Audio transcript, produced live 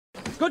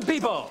Good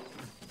people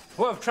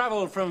who have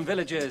traveled from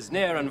villages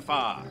near and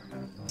far,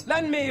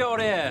 lend me your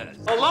ears.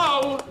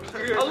 Hello?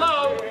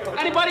 Hello?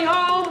 Anybody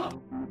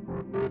home?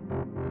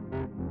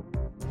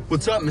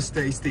 What's up, Miss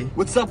Tasty?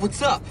 What's up?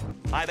 What's up?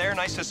 Hi there,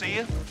 nice to see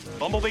you.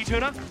 Bumblebee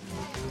tuna?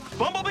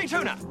 Bumblebee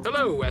tuna!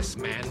 Hello,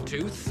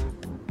 S-Man-Tooth.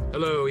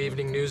 Hello,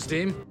 evening news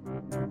team.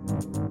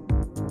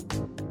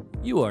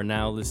 You are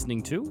now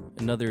listening to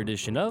another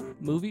edition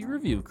of Movie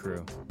Review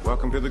Crew.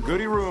 Welcome to the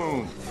goodie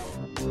room.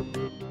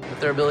 But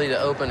their ability to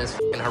open is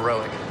f***ing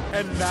heroic.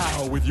 And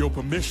now, with your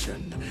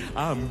permission,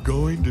 I'm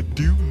going to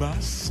do my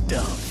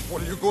stuff.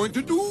 What are you going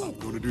to do? I'm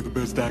going to do the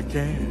best I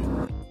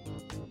can.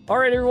 All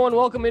right, everyone,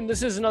 welcome in.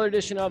 This is another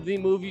edition of the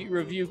Movie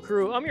Review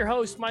Crew. I'm your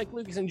host, Mike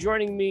Lucas, and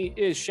joining me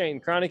is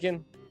Shane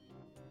Cronican.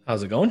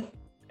 How's it going?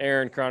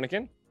 Aaron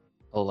Cronican.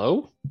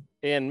 Hello?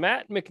 And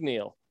Matt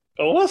McNeil.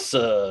 Oh, what's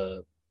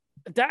up?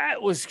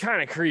 That was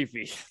kind of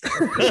creepy.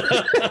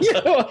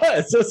 It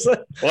was.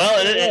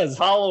 It's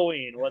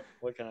Halloween. What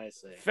can I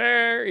say?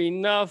 Fair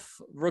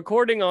enough.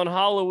 Recording on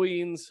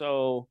Halloween,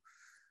 so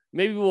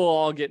maybe we'll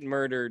all get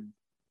murdered,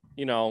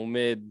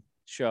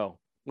 mid-show.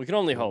 We can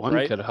only hope, right?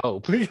 One could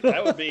hope.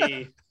 That would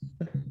be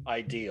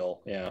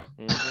ideal. Yeah.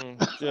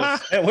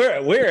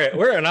 Mm-hmm.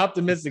 We're an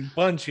optimistic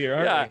bunch here,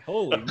 aren't we?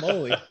 Holy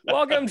moly.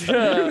 Welcome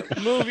to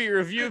Movie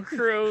Review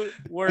Crew.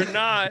 We're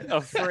not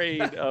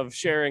afraid of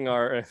sharing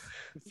our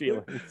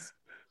feelings.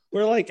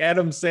 We're like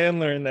Adam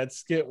Sandler in that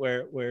skit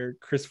where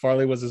Chris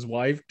Farley was his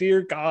wife.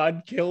 Dear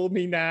God, kill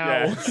me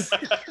now. Yes.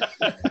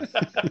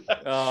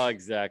 Oh,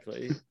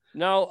 exactly.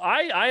 No,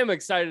 I am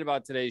excited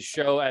about today's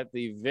show at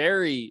the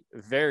very,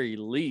 very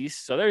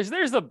least. So there's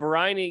the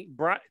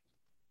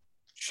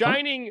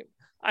shining.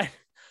 I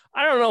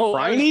don't know.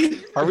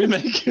 Briny? Are we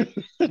making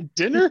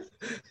dinner?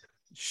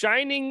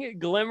 Shining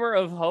glimmer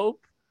of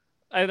hope.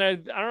 And I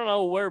don't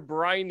know where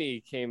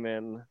briny came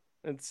in.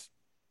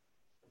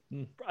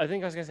 I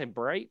think I was gonna say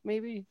bright,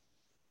 maybe.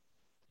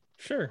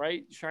 Sure.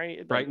 Bright,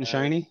 shiny. Bright and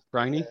shiny.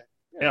 Briny.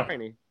 Yeah.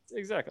 Briny.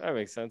 Exactly. That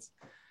makes sense.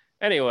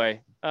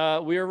 Anyway,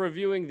 we are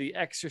reviewing The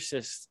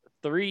Exorcist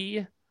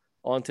III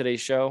on today's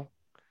show,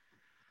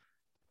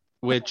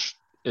 which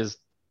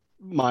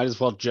might as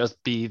well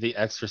just be The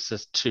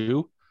Exorcist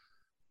II,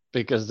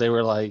 because they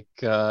were like,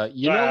 know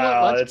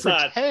what? Let's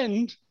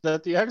pretend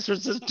that The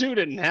Exorcist II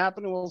didn't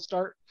happen, and we'll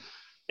start.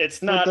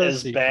 It's not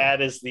as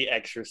bad as The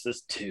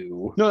Exorcist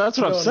 2. No, that's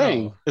what I'm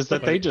saying. Is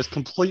that they just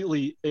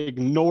completely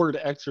ignored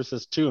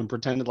Exorcist 2 and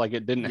pretended like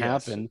it didn't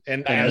happen.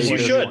 And as you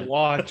should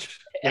watch.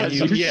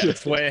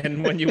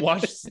 When you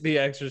watch The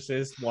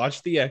Exorcist,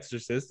 watch The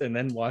Exorcist, and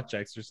then watch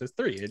Exorcist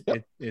 3.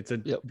 It's a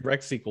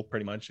direct sequel,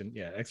 pretty much. And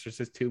yeah,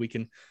 Exorcist 2,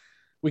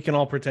 we can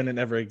all pretend it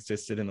never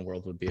existed, and the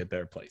world would be a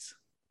better place.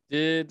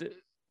 Did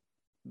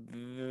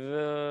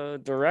the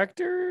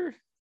director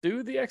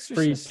do The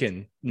Exorcist?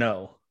 Freaking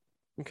no.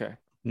 Okay.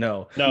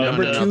 No.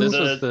 Number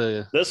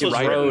two. This was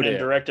written and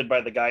directed by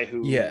the guy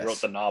who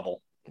wrote the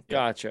novel.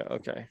 Gotcha.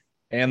 Okay.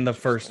 And the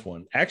first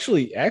one,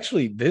 actually,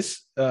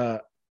 this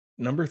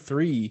number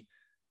 3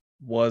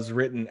 was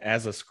written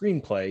as a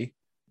screenplay,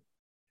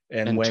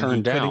 and when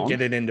he couldn't get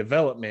it in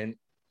development,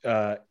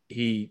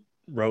 he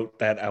wrote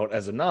that out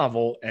as a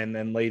novel, and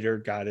then later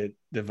got it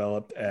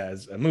developed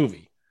as a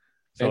movie.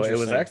 So it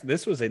was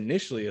this was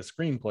initially a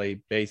screenplay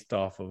based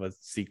off of a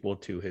sequel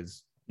to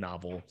his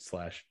novel /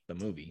 the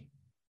movie,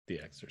 The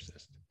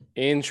Exorcist.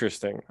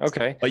 Interesting.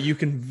 Okay. But you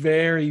can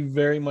very,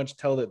 very much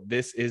tell that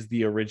this is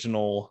the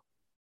original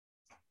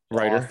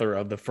author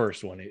of the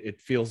first one. It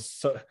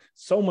feels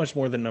so much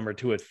more than number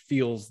 2. It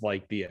feels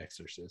like The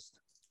Exorcist.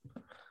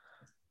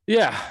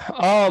 Yeah.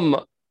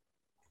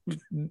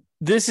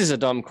 This is a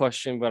dumb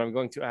question, but I'm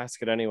going to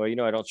ask it anyway.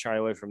 I don't shy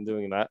away from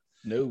doing that.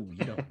 No,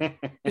 you don't.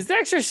 Is The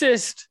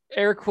Exorcist,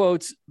 air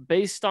quotes,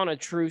 based on a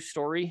true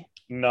story?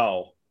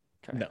 No.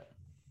 Okay.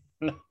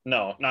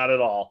 No, not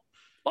at all.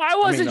 Well, I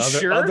wasn't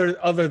sure.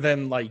 Other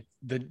than like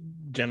the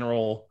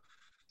general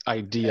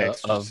idea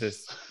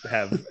Exorcist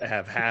of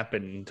have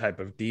happened type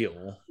of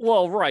deal.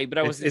 Well, right, but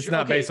it's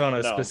not based on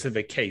a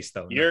specific case,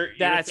 though.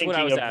 That's thinking what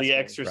I was of asking. The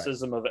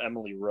Exorcism of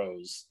Emily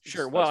Rose.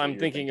 Sure. Well, I'm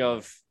thinking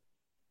of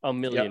a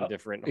million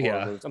different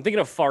horror movies. I'm thinking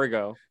of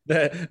Fargo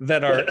that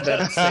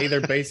say they're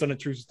based on a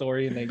true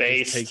story, and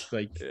they just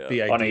take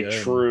the idea on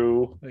a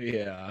true.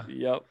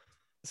 Yep.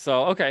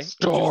 So okay.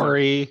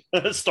 Story.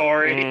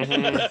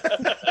 Mm-hmm.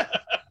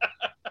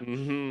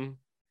 Mm-hmm.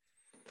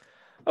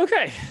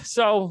 Okay,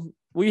 so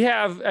we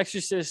have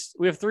Exorcist.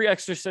 We have 3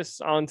 Exorcists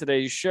on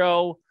today's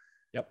show.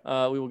 Yep.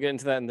 We will get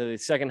into that in the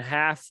second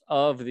half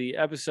of the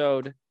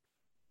episode.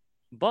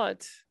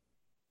 But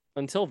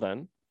until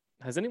then,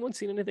 has anyone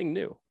seen anything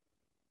new?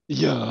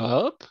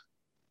 Yup.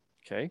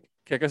 Okay,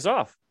 kick us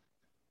off.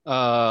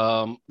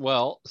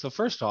 Well, so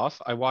first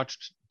off, I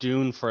watched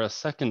Dune for a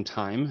second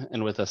time,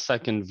 and with a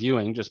second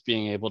viewing, just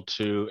being able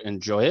to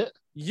enjoy it.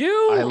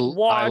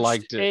 I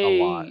liked it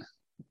a lot.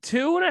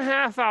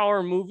 2.5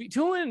 hour movie,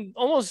 2 and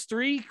almost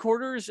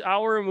 3/4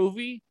 hour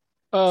movie.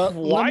 Let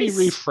me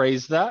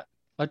rephrase that.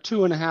 A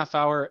 2.5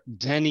 hour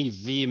Denny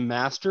V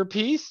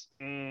masterpiece.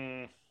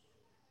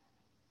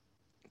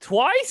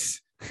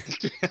 Twice?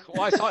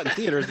 Well, I saw it in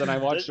theaters, and I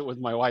watched it with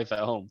my wife at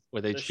home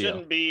with HBO. This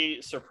shouldn't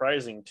be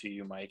surprising to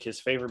you, Mike. His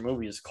favorite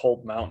movie is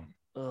Cold Mountain.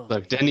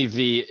 Look, Denny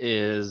V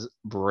is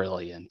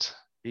brilliant.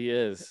 He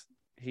is.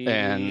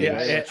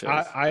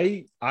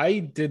 I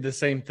did the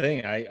same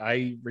thing.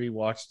 I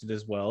rewatched it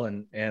as well,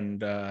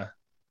 and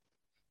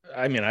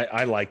I mean,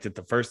 I liked it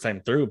the first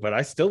time through, but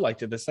I still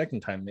liked it the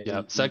second time.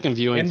 Yeah, second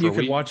viewing, and you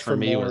could watch for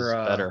me more, was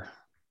better.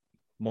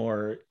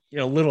 More,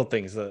 little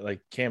things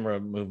like camera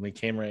movement,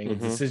 camera angle,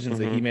 decisions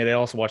that he made. I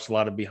also watched a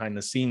lot of behind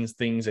the scenes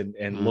things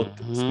and looked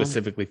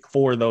specifically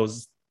for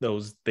those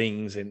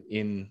things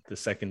in the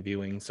second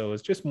viewing. So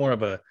it's just more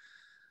of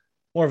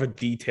a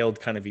detailed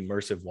kind of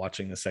immersive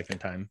watching the second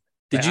time.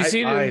 Did you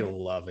see it? I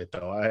love it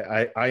though.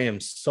 I am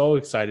so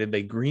excited.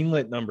 They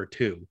greenlit number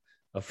 2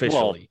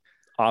 officially.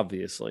 Well,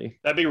 obviously,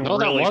 that'd be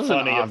really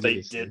funny if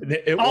they did.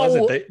 It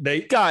wasn't.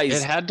 They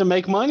guys, it had to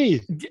make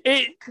money.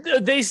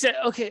 They said,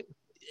 okay,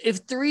 if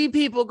 3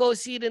 people go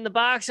see it in the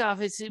box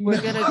office,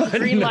 we're gonna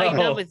greenlight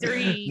number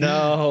 3.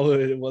 No,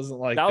 it wasn't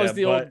like that. That was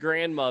the old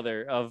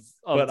grandmother of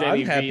but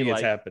Denny I'm happy V,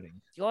 it's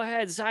happening. Go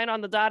ahead, sign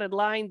on the dotted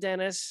line,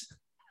 Dennis.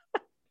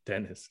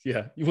 Dennis,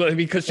 yeah, well,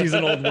 because she's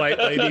an old white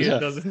lady. Yeah. It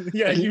doesn't.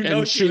 Yeah,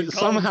 and she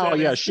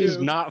somehow, she's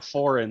not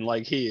foreign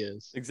like he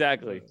is.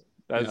 Exactly.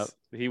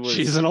 He was.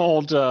 She's an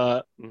old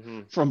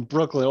from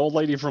Brooklyn, old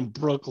lady from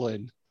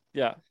Brooklyn.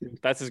 Yeah,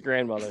 that's his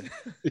grandmother.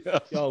 Yeah.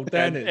 Oh,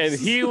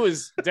 Dennis.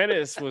 And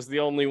Dennis was the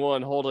only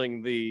one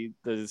holding the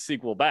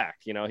sequel back.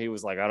 He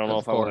was like, I don't know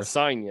if I want to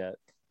sign yet.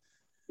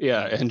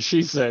 Yeah, and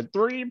she said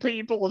 3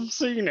 people have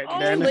seen it.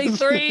 Only Dennis.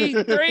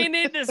 3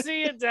 need to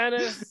see it,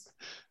 Dennis.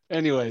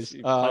 Anyways,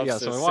 she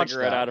puffs so a I watched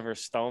cigarette that. out of her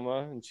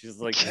stoma, and she's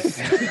like,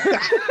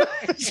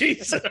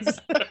 Jesus.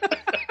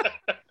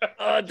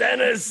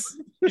 Dennis.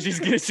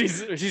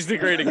 She's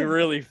degrading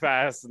really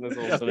fast in this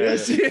whole scenario.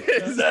 She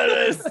is.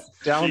 Dennis.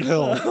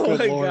 Downhill. Oh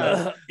my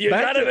God. You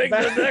gotta make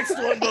the next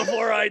one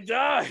before I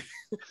die.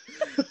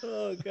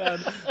 Oh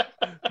God.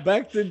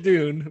 Back to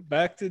Dune.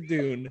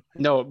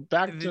 No,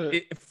 back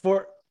to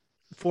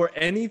for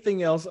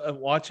anything else,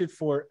 watch it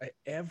for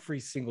every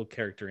single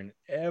character and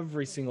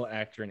every single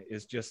actor, and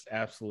is just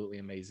absolutely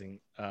amazing.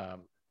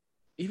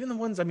 Even the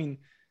ones, I mean,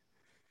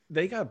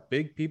 they got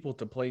big people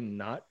to play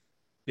not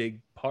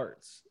big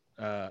parts,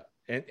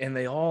 and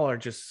they all are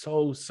just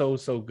so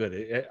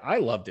good. I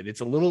loved it. It's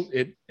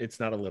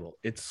not a little.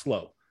 It's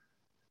slow.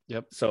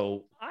 Yep.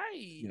 So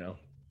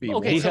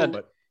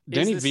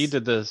Denny V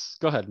did this.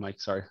 Go ahead, Mike.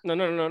 Sorry. No.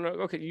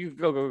 Okay, you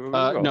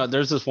go. No,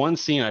 there's this one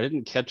scene I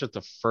didn't catch it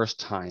the first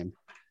time,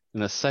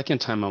 and the second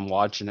time I'm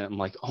watching it, I'm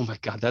like, oh my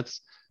God,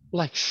 that's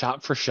like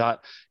shot for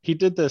shot. He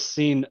did this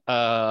scene.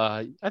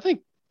 I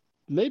think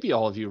maybe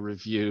all of you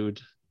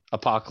reviewed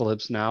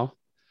Apocalypse Now.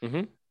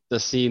 Mm-hmm. The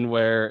scene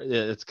where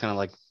it's kind of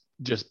like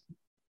just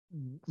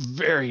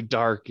very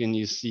dark, and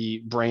you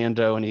see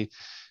Brando, and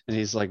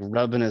he's like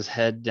rubbing his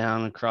head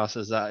down across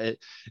his eye.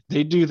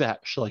 They do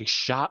that like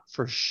shot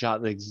for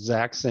shot, the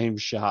exact same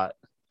shot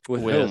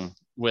with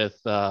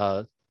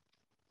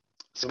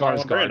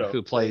Skarsgård,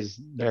 who plays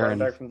Baron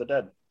back from the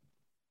dead.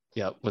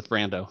 Yeah, with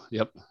Brando.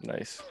 Yep.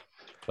 Nice.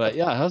 But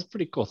yeah, that was a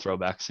pretty cool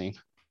throwback scene.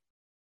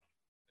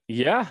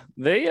 Yeah,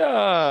 they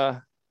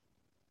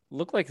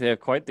look like they have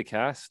quite the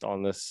cast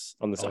on this.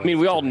 I mean,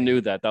 we all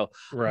knew that though.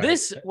 Right.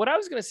 What I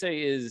was gonna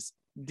say is,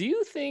 do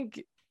you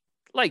think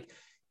like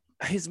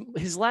his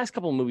last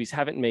couple of movies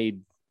have they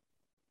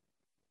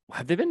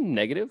been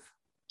negative?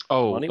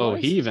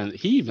 He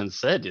even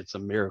said it's a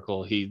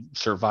miracle he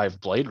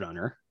survived Blade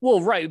Runner.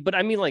 Well, right, but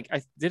I mean, like,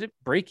 did it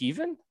break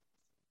even?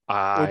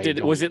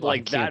 Was it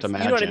like that?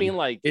 Imagine. You know what I mean?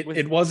 Like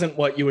it wasn't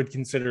what you would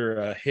consider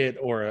a hit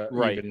or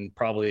even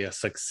probably a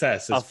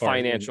success as far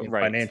as in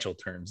financial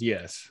terms.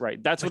 Yes,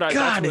 right. That's what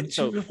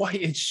why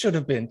it should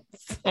have been.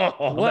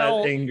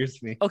 That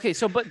angers me. Okay,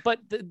 so but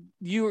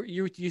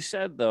you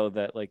said though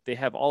that like they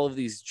have all of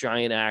these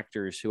giant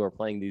actors who are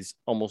playing these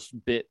almost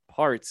bit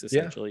parts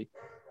essentially.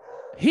 Yeah.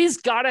 He's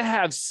got to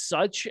have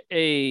such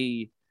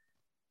a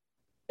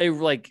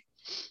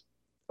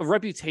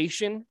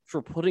reputation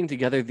for putting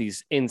together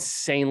these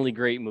insanely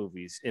great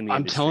movies in the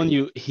industry. Telling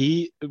you,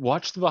 he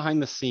watched the behind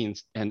the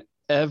scenes, and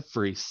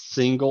every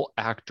single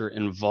actor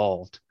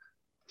involved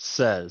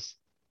says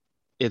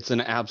it's an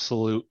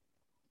absolute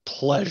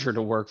pleasure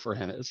to work for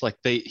him. It's like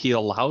he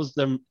allows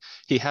them,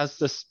 he has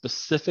this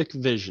specific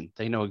vision.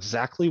 They know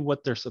exactly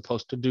what they're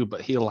supposed to do,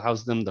 but he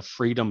allows them the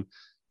freedom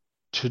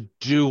to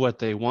do what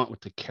they want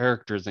with the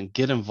characters and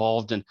get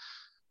involved. And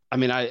I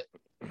mean, I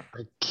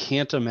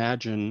can't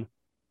imagine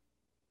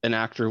an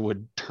actor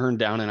would turn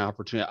down an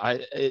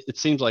opportunity. It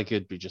seems like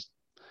it'd be just,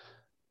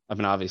 I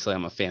mean, obviously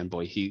I'm a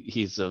fanboy.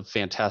 He's a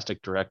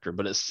fantastic director,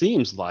 but it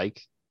seems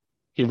like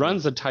he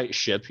runs a tight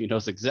ship. He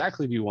knows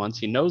exactly what he wants.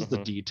 He knows the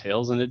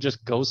details, and it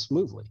just goes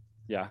smoothly.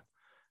 Yeah.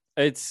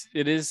 It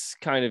is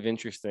kind of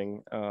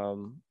interesting.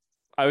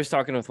 I was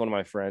talking with one of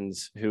my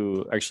friends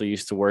who actually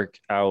used to work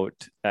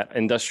out at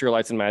Industrial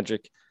Lights and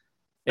Magic,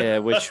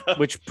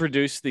 which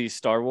produced the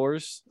Star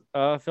Wars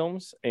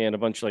films and a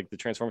bunch of like the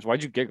Transformers.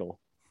 Why'd you giggle?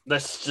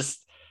 That's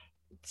just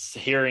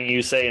hearing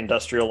you say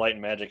Industrial Light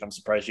and Magic, I'm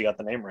surprised you got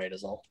the name right.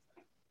 Is all.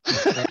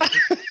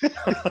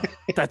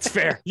 That's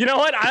fair. You know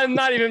what? I'm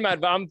not even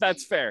mad, but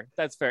that's fair.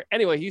 That's fair.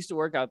 Anyway, he used to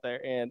work out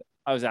there, and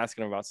I was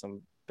asking him about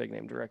some big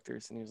name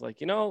directors, and he was like,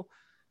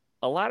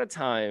 a lot of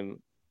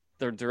time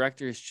the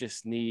directors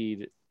just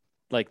need,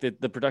 like, the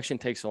production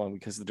takes so long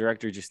because the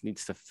director just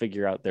needs to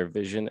figure out their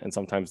vision, and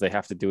sometimes they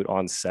have to do it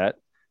on set.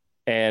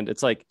 And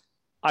it's like,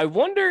 I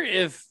wonder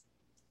if,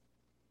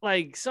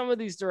 like, some of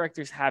these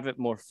directors have it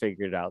more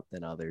figured out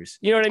than others.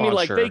 You know what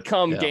I mean? They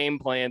come game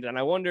planned, and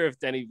I wonder if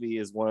Denny V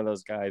is one of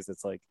those guys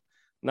that's like,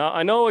 no,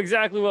 I know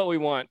exactly what we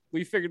want.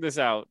 We figured this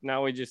out.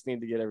 Now we just need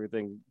to get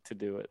everything to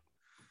do it.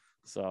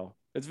 So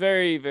it's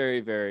very,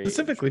 very, very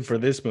specifically for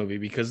this movie,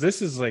 because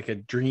this is like a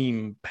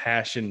dream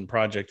passion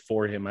project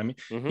for him. I mean,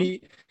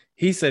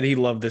 he said he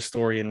loved this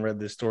story and read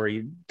this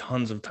story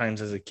tons of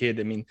times as a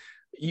kid. I mean,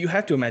 you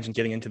have to imagine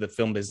getting into the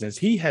film business.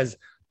 He has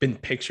been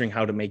picturing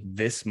how to make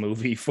this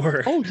movie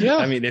for,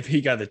 I mean, if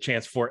he got the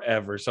chance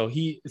forever. So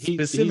he he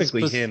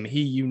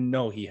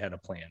had a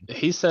plan.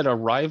 He said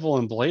Arrival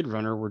and Blade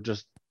Runner were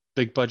just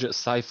big budget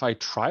sci-fi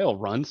trial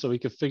runs so he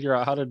could figure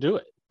out how to do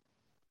it.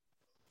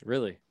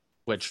 Really?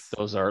 Which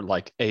those are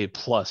like A+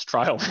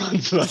 trial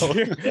runs though.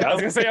 Yeah, I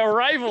was gonna say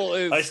Arrival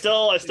is. I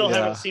still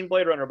haven't seen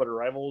Blade Runner, but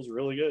Arrival is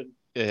really good.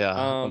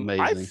 Yeah,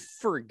 amazing. I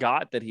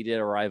forgot that he did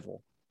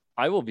Arrival.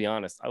 I will be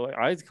honest.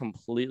 I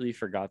completely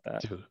forgot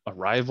that. Dude,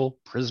 Arrival,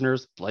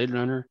 Prisoners, Blade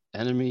Runner,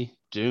 Enemy,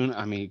 Dune.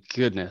 I mean,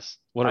 goodness,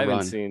 what a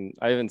run!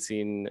 I haven't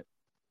seen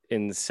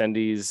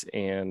Incendies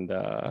and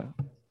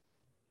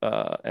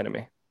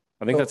Enemy.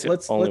 I think that's the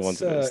only ones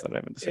that I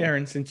haven't seen.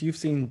 Aaron, since you've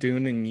seen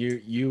Dune and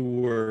you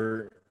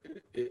were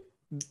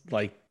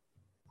like,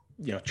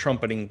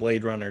 trumpeting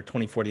Blade Runner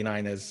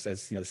 2049 as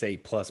this A+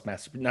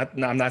 master.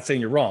 I'm not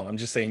saying you're wrong. I'm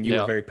just saying you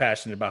were very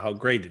passionate about how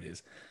great it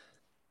is.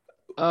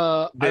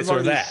 This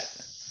or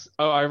that.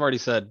 I've already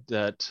said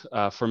that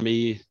for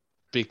me,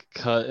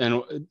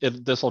 because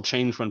this will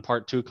change when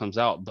part 2 comes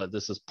out, but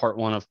this is part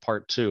 1 of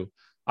part 2.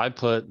 I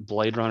put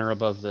Blade Runner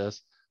above this.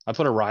 I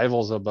put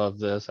Arrivals above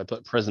this. I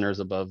put Prisoners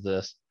above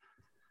this.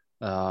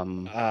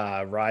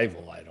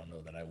 Arrival, I don't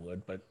know that I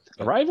would, but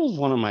Arrival's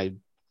one of my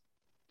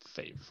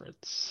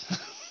favorites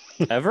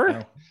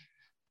ever.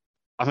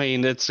 I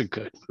mean, it's a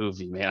good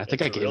movie, man. I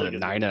think I gave it a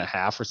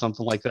 9.5 or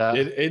something like that.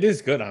 It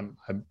is good. I'm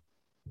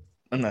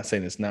not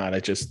saying it's not.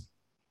 This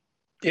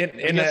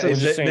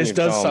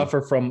does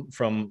suffer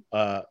from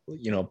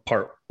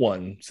part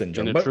 1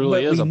 syndrome, and it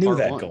truly is. We knew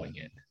that 1 going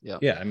in.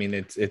 Yeah. I mean,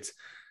 it's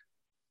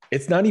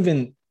not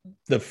even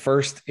the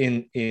first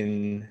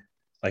in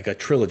like a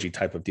trilogy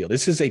type of deal.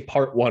 This is a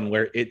part 1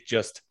 where it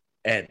just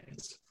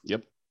ends.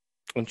 Yep.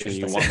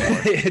 Interesting.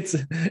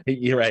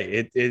 You're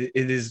right. It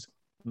is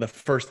the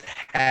first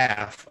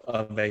half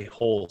of a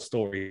whole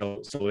story,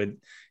 so it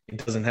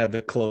doesn't have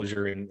the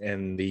closure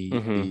and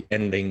the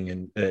ending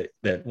and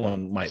that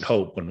one might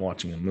hope when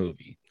watching a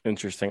movie.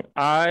 Interesting.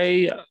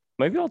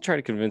 Maybe I'll try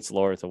to convince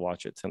Laura to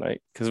watch it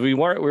tonight, because we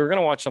were going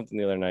to watch something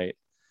the other night,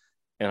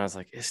 and I was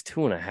like, it's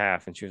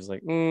 2.5, and she was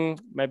like,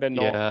 maybe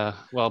no. Yeah.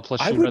 Well,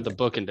 plus she read the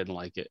book and didn't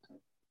like it.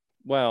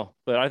 Well,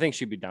 but I think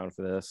she'd be down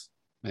for this.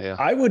 Yeah,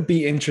 I would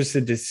be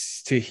interested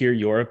to hear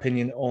your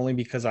opinion, only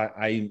because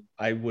I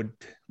would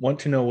want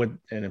to know what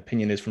an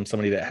opinion is from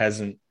somebody that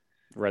hasn't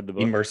read the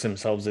book, immersed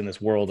themselves in this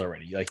world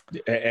already. Like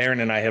Aaron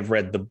and I have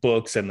read the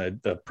books and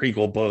the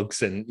prequel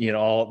books and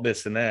all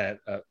this and that.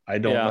 I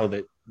don't know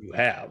that you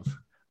have.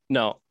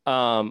 No,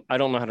 I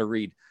don't know how to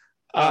read.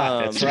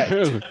 That's right.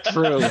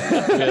 True. We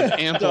have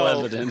ample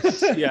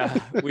evidence. Yeah,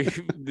 we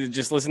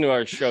just listen to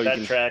our show. That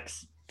you can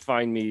tracks.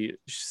 Find me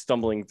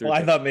stumbling through. Well,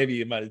 I thought maybe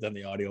you might have done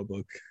the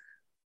audiobook.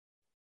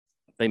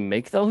 They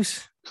make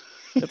those?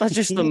 That's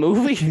just the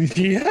movie.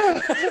 Yeah.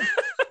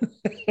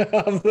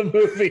 Of the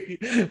movie.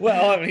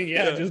 Well, I mean,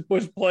 just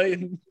push play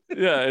and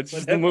it's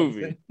just the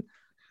movie.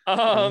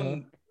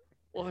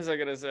 What was I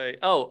gonna say?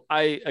 Oh,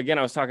 I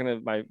was talking to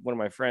one of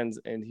my friends,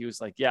 and he was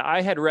like, yeah,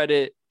 I had read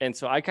it, and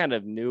so I kind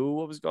of knew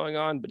what was going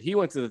on, but he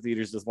went to the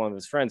theaters with one of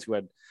his friends who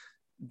had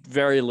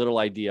very little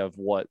idea of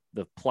what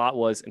the plot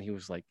was, and he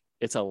was like,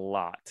 it's a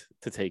lot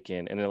to take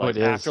in, and then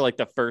after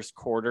the first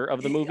quarter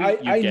of the movie,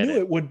 I knew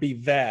it would be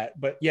that,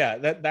 but yeah,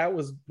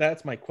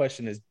 that's my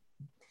question is,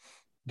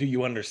 do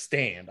you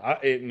understand?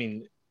 I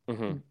mean,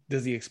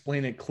 does he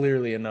explain it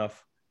clearly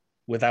enough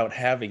without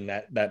having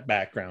that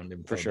background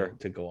info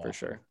to go on? For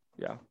sure,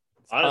 yeah.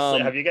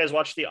 Honestly, have you guys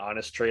watched the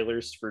honest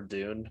trailers for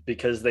Dune?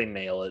 Because they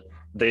nail it.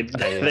 They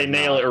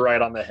nail it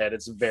right on the head.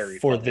 It's very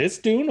for funny. this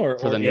Dune or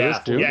for the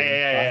newest Dune.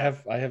 Yeah.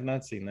 I have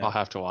not seen that. I'll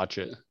have to watch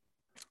it.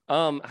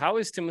 How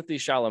is Timothée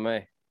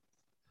Chalamet?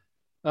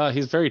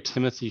 He's very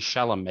Timothée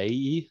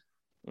Chalamet-y.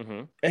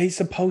 He's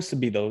supposed to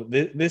be, though.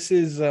 This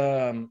is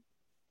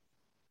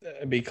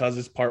because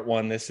it's part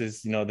 1. This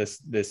is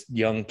this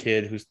young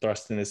kid who's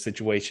thrust in this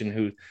situation,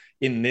 who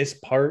in this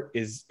part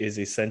is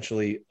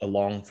essentially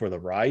along for the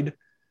ride,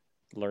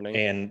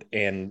 learning,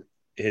 and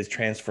his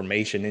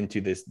transformation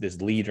into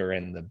this leader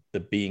and the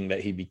being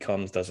that he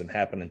becomes doesn't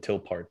happen until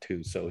part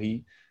 2. So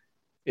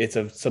it's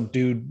a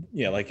subdued,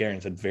 like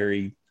Aaron said,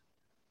 very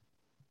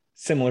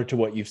similar to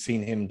what you've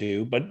seen him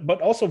do,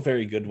 but also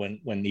very good when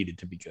needed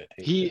to be good.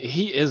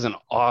 He is an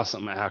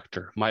awesome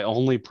actor. My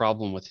only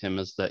problem with him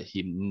is that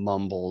he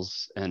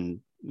mumbles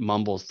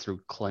through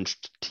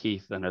clenched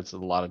teeth, and it's a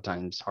lot of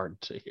times hard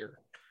to hear.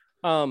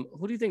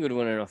 Who do you think would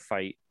win in a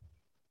fight?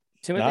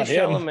 Timothy Not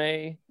him.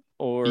 Chalamet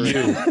or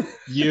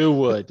you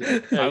would.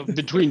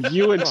 Between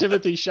you and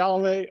Timothy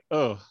Chalamet,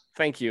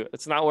 thank you.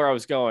 It's not where I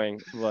was going,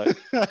 but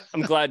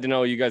I'm glad to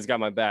know you guys got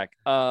my back.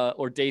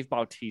 Or Dave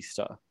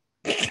Bautista.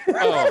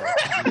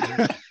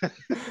 That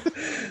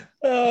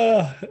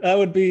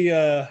would be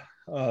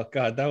oh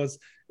god, that was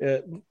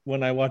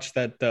when I watched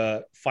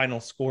that Final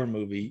Score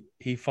movie.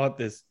 He fought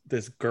this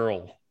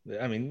girl.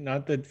 I mean,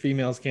 not that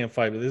females can't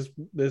fight, but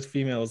this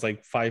female is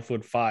like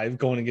 5'5"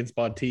 going against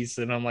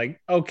Bautista, and I'm like,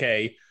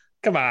 okay,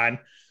 come on.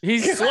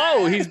 He's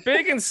slow. He's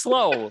big and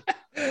slow.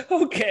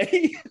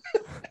 Okay.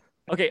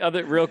 Okay,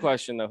 other real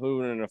question though. Who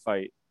would win in a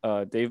fight?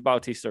 Dave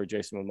Bautista or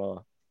Jason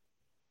Momoa?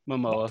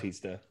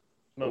 Bautista.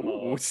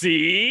 Momoa.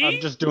 See? I'm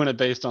just doing it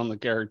based on the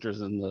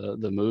characters in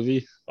the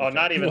movie. Oh,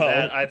 not even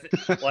that.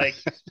 Like,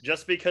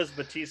 just because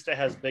Batista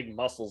has big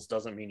muscles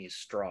doesn't mean he's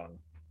strong.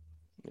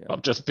 Yeah. Well,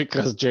 just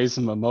because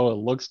Jason Momoa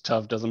looks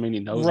tough doesn't mean he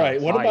knows. Right.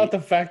 What about the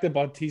fact that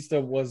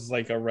Bautista was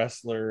like a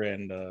wrestler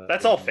and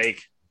that's all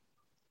fake.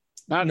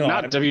 Not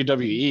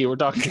WWE. We're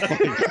talking.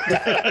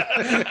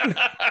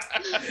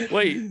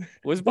 Wait,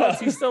 was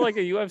Bautista like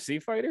a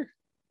UFC fighter?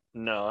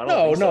 No, I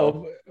don't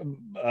think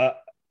so.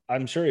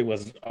 I'm sure he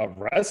was a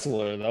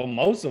wrestler though.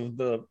 Most of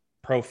the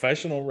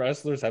professional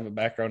wrestlers have a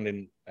background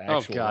in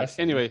actual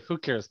wrestling. Anyway, who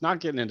cares? Not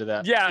getting into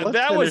that. Yeah,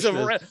 that was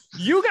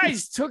you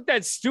guys took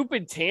that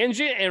stupid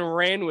tangent and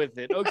ran with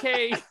it.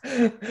 Okay.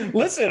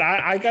 Listen,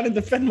 I got to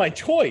defend my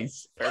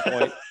choice. Fair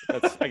point.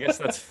 I guess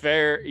that's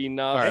fair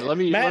enough. All right, let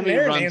me run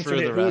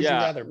through the rest.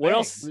 Yeah.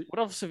 What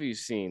else have you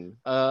seen?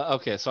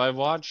 Okay, so I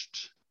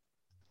watched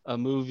a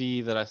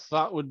movie that I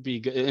thought would be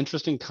good.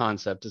 Interesting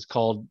concept. It's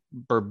called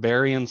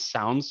Barbarian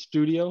Sound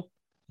Studio.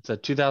 It's a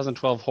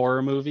 2012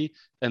 horror movie,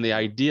 and the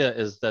idea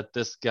is that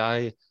this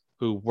guy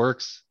who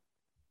works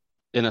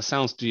in a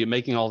sound studio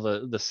making all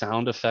the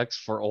sound effects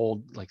for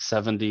old like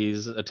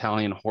 70s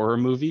Italian horror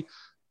movie,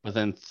 but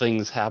then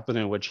things happen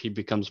in which he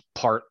becomes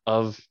part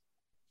of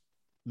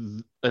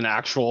an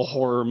actual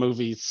horror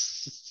movie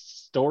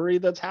story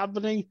that's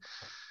happening.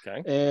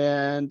 Okay.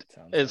 And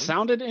it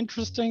sounded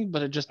interesting,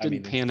 but it just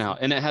didn't pan out.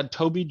 And it had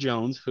Toby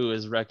Jones, who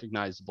is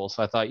recognizable.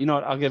 So I thought, you know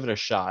what, I'll give it a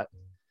shot.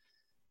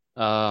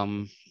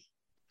 And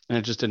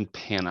it just didn't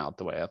pan out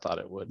the way I thought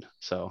it would.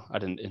 So I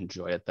didn't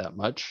enjoy it that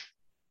much.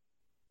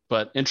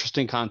 But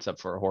interesting concept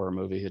for a horror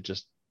movie. It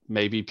just,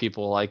 maybe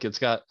people like it. It's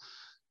got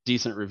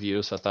decent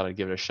reviews, so I thought I'd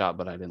give it a shot,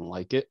 but I didn't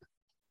like it.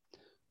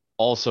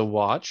 Also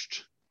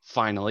watched,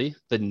 finally,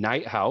 The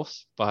Night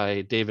House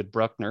by David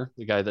Bruckner,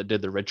 the guy that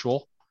did The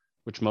Ritual,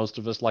 which most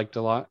of us liked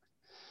a lot.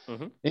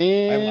 Mm-hmm.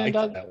 And I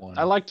liked that one.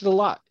 I liked it a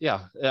lot.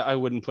 Yeah, I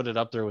wouldn't put it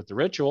up there with The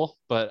Ritual,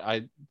 but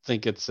I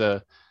think it's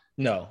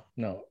no.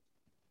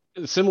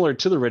 Similar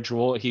to The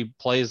Ritual. He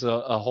plays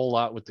a whole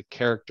lot with the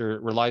character,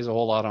 relies a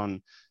whole lot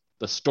on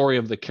the story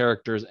of the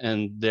characters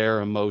and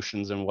their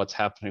emotions and what's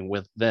happening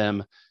with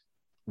them,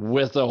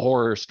 with a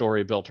horror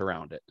story built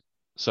around it.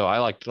 So I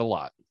liked it a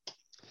lot.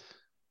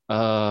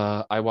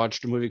 I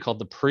watched a movie called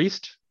The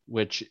Priest,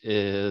 which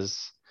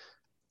is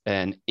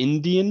an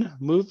Indian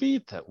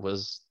movie that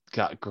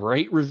got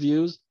great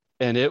reviews,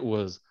 and it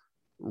was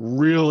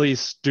really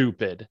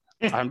stupid.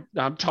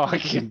 I'm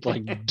talking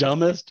like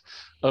dumbest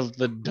of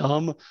the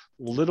dumb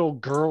little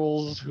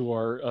girls who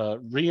are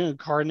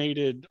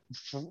reincarnated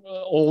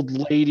old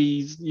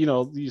ladies,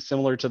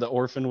 similar to The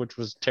Orphan, which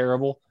was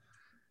terrible.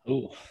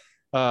 Ooh.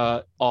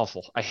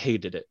 Awful. I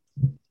hated it.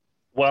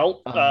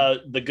 Well,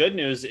 the good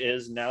news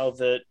is now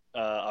that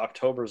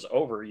October's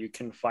over, you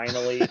can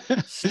finally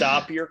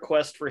stop your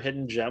quest for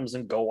hidden gems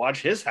and go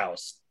watch his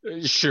house.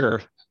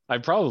 Sure. I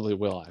probably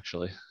will,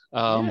 actually.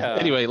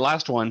 Anyway,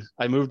 last one.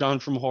 I moved on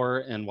from horror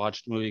and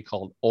watched a movie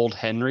called Old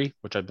Henry,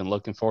 which I've been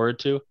looking forward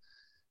to.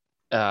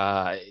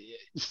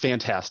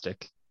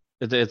 Fantastic.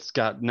 It's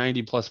got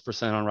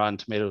 90+% on Rotten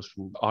Tomatoes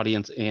from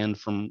audience and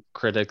from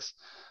critics.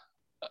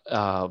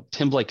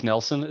 Tim Blake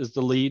Nelson is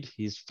the lead.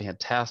 He's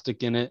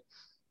fantastic in it.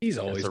 He's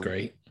always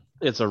great.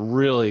 It's a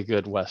really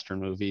good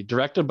Western movie,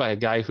 directed by a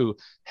guy who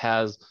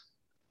has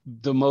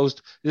the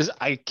most.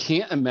 I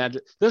can't imagine.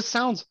 This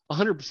sounds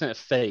 100%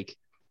 fake.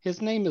 His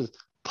name is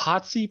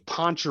Potsy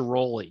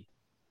Poncheroli.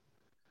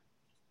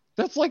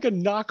 That's like a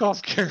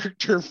knockoff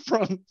character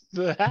from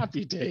the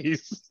Happy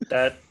Days.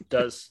 That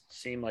does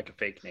seem like a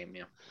fake name,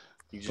 yeah.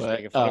 You just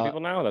making fun of people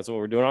now? That's what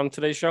we're doing on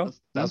today's show?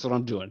 That's what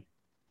I'm doing.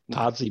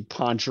 Potsy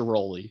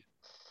Poncheroli.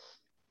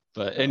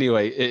 But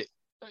anyway,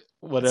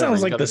 whatever. It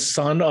sounds like the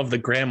son of the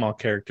grandma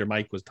character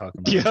Mike was talking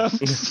about. Yeah.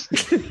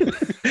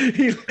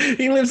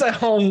 he lives at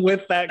home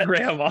with that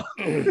grandma.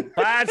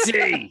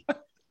 Patsy,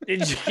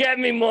 did you get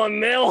me more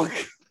milk?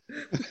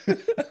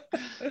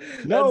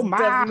 No, Ma.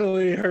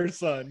 Definitely her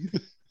son.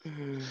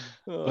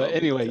 But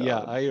anyway, yeah,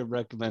 I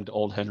recommend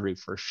Old Henry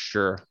for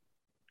sure.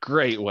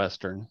 Great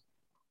Western.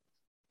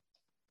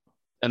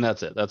 And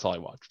that's it. That's all I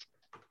watched.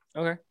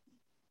 Okay.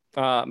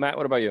 Matt,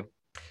 what about you?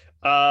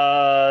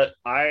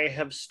 I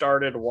have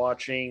started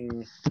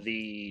watching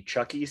the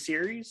Chucky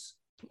series.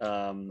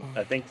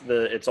 I think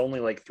it's only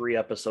like 3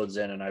 episodes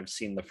in, and I've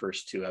seen the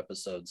first 2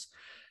 episodes,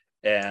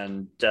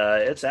 and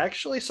it's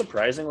actually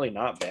surprisingly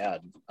not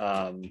bad.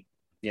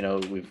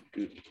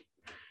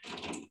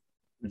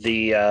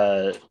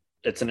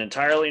 It's an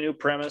entirely new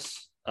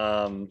premise,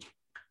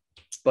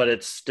 but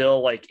it's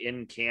still like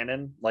in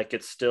canon, like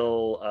it's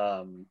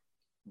still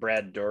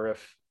Brad Dourif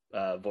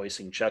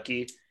voicing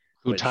Chucky,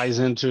 who ties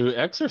into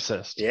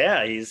Exorcist.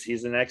 Yeah,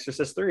 he's in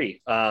Exorcist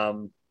III.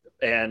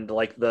 And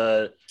like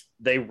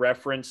they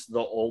reference the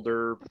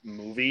older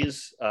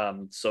movies,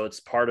 so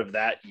it's part of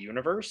that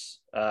universe.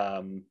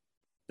 And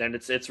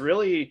it's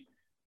really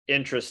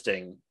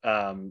interesting,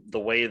 the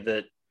way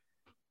that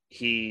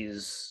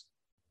he's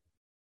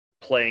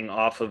playing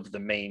off of the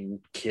main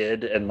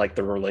kid and like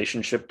the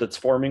relationship that's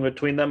forming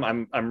between them.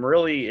 I'm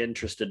really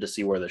interested to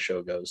see where the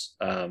show goes.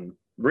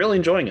 Really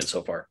enjoying it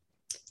so far.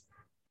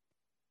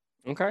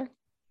 Okay.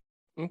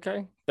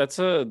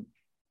 Sorry,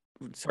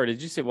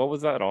 did you say what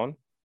was that on?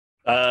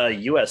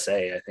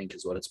 USA, I think,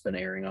 is what it's been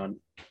airing on.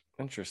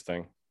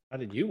 Interesting. How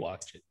did you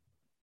watch it?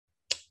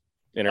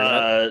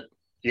 Internet?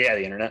 Yeah,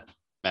 the internet.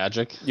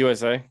 Magic.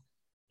 USA.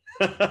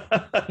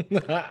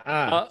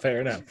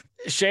 Fair enough.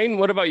 Shane,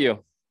 what about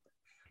you?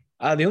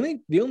 The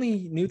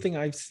only new thing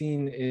I've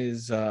seen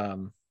is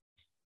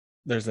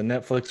there's a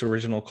Netflix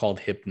original called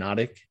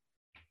Hypnotic.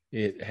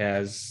 It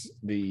has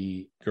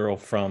the girl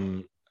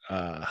from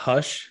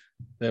Hush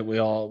that we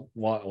all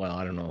watch. Well,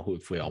 I don't know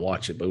if we all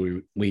watch it, but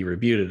we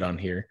reviewed it on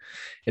here,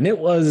 and it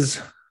was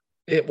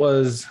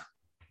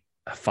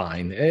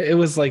fine. It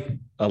was like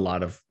a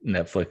lot of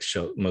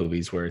Netflix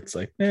movies where it's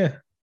like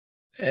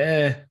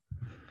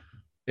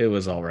it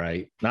was all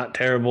right, not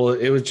terrible.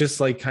 It was just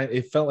like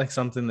it felt like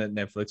something that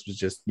Netflix was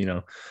just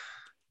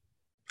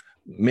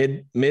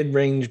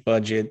mid-range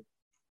budget,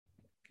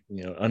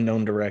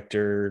 unknown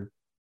director,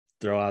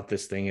 throw out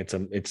this thing.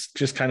 It's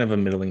just kind of a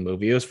middling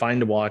movie. It was fine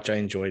to watch. I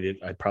enjoyed it.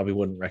 I probably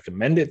wouldn't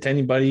recommend it to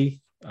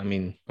anybody. I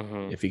mean,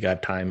 if you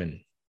got time, and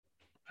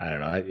I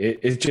don't know,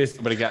 it's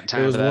just, but got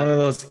time. It was one of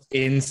those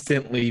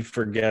instantly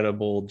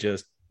forgettable,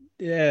 just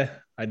I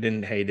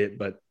didn't hate it,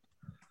 but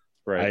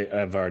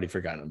I've already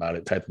forgotten about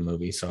it type of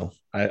movie. So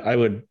I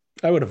would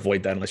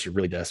avoid that unless you're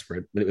really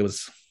desperate. But it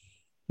was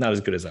not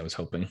as good as I was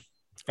hoping.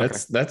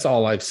 That's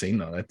all I've seen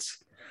though.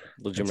 That's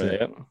legitimately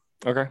it.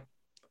 Okay.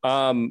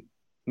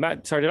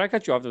 Matt, sorry, did I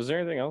cut you off? Was there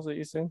anything else that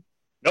you seen?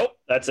 Nope,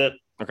 that's it.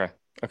 Okay.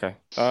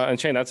 And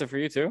Shane, that's it for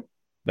you too?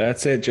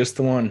 That's it, just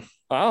the one.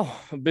 Oh,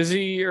 a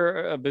busy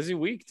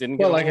week.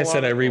 Like I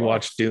said, I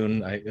rewatched Dune.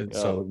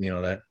 So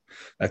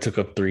that took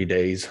up 3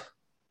 days.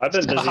 I've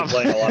been busy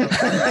playing a lot of.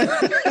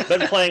 I've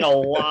been playing a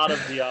lot of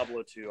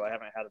Diablo 2. I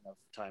haven't had enough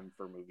time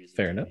for movies.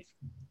 Fair enough.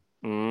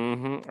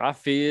 I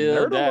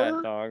feel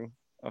that, dog.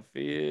 I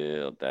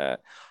feel that.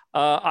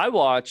 I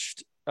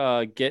watched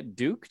Get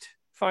Duked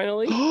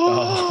finally.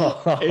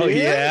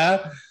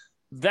 Yeah.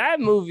 That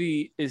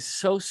movie is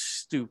so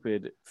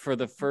stupid for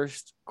the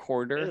first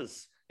quarter.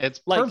 It's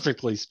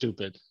perfectly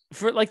stupid.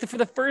 For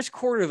the first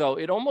quarter though,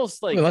 it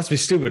almost like let's be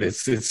stupid.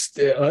 It's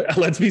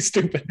let's be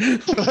stupid.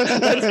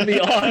 Let's be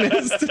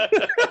honest.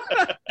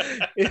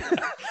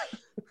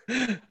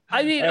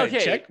 I mean, right,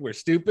 check. We're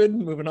stupid.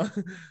 Moving on.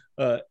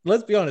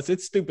 Let's be honest.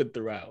 It's stupid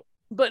throughout.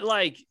 But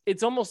like,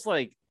 it's almost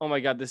like, oh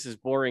my god, this is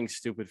boring,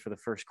 stupid for the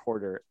first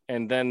quarter,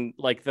 and then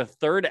like the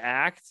third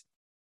act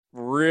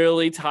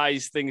really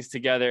ties things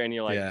together, and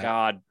you're like,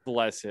 God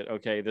bless it.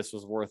 Okay, this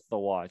was worth the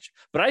watch.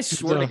 But I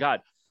swear to God,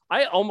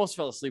 I almost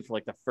fell asleep for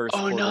like the first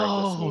quarter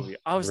of this movie.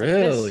 I was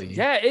really?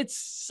 Like, it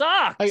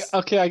sucks.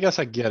 I guess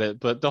I get it,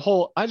 but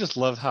I just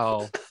love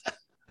how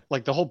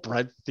like the whole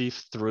bread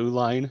thief through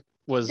line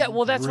was that's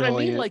brilliant. What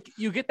I mean. Like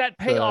you get that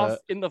payoff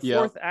in the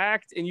fourth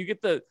act, and you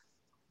get the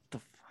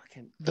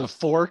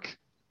fork.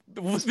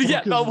 The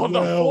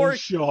fork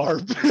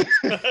sharp.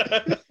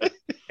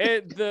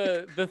 And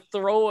the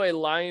throwaway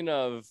line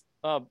of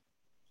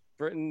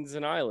Britain's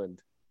an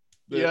island.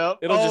 It'll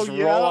just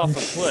roll off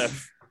a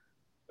cliff,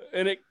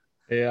 and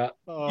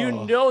you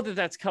know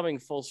that's coming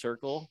full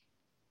circle,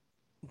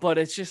 but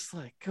it's just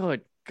like,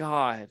 good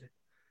God.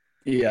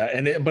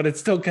 But it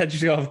still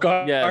catches you off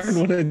guard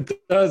when it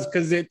does,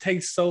 because it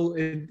takes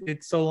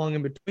it's so long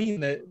in between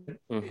that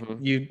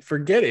you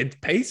forget it.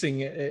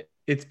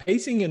 It's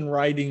pacing and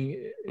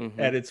writing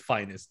at its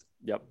finest.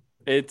 Yep.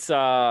 It's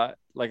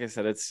like I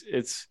said,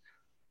 it's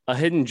a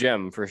hidden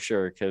gem for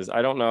sure, because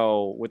I don't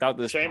know, without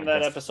this shame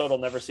that episode will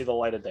never see the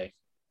light of day.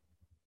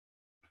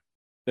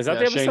 Is that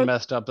the episode? Shane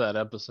messed up that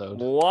episode.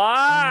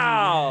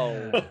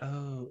 Wow.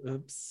 Oh,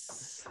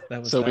 oops.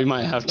 We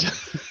might have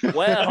to.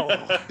 Well,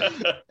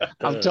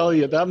 I'm telling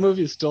you, that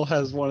movie still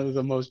has one of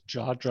the most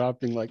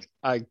jaw-dropping. Like,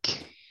 I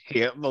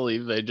can't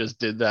believe they just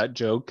did that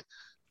joke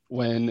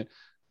when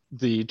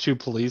the 2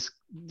 police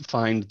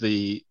find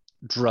the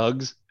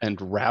drugs and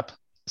rap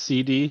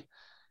CD,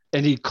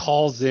 and he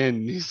calls in.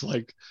 And he's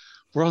like,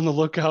 "We're on the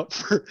lookout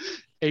for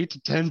 8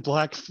 to 10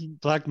 black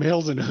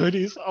males in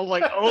hoodies. I'm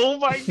like, oh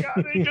my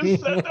god, they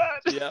just said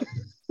that.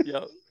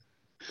 Yep.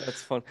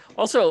 That's fun.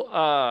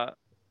 Also,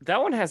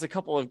 that one has a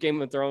couple of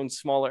Game of Thrones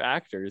smaller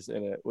actors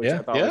in it, which I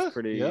thought was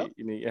pretty. Yeah.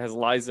 It has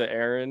Liza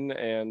Aaron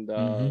and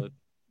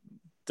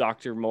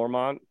Dr.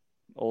 Mormont,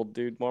 old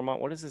dude Mormont.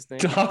 What is his name?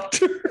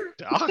 Doctor.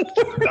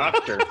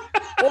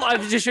 Well,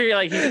 I'm just sure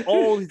like he's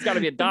old. He's got to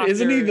be a doctor.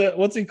 Isn't he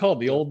what's he called?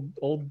 The old.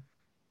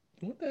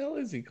 What the hell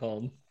is he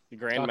called? The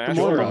Grand Dr.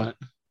 Master. Mormont.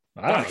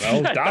 I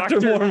don't know. Dr.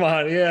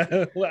 Mormont.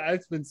 Yeah. Well,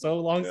 it's been so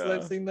long since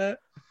I've seen that.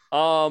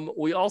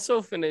 We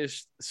also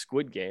finished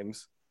Squid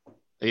Games.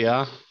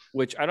 Yeah.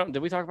 Which did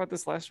we talk about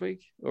this last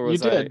week? Or You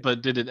did,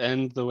 but did it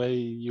end the way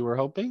you were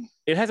hoping?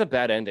 It has a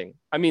bad ending.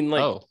 I mean,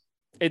 like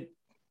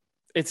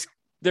it's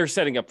they're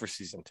setting up for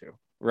season 2,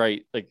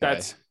 right? Like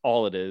that's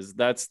all it is.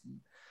 That's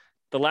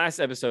the last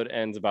episode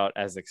ends about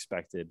as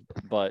expected,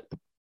 but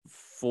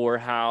for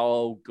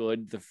how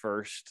good the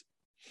first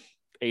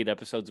 8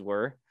 episodes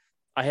were,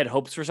 I had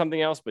hopes for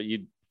something else, but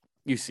you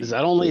see. Is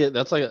that only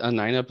that's like a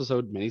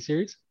 9-episode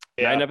miniseries?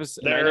 Yeah, 9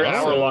 episodes. They're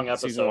hour-long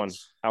episodes. Season 1,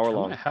 hour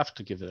long. I have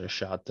to give it a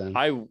shot then.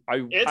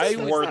 It's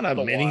not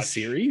a mini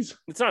series.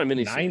 It's not a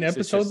mini. 9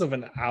 episodes of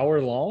an hour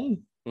long.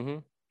 Mm-hmm.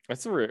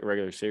 That's a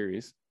regular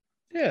series.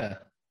 Yeah.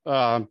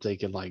 I'm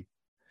thinking like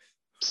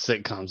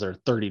sitcoms are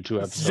 32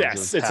 episodes.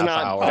 Yes, it's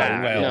not hour.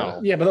 bad. Well,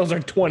 No. yeah, but those are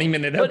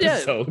 20-minute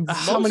episodes.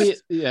 How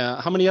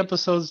many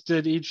episodes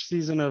did each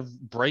season of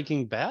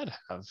Breaking Bad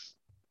have?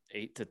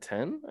 8 to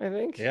 10, I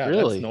think. Yeah,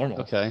 really? That's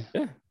normal. Okay.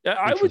 Yeah,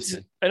 I would,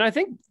 and I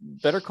think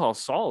Better Call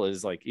Saul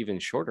is like even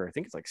shorter. I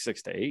think it's like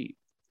 6 to 8.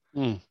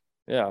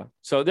 Yeah,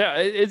 so yeah,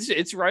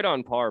 it's right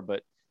on par.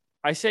 But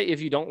I say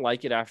if you don't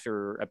like it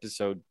after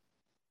episode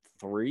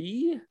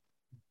 3,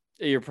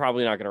 you're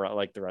probably not gonna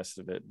like the rest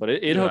of it. But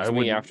it hooked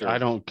me after. I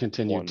don't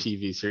continue 1.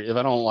 TV series if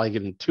I don't like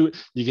it in 2.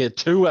 You get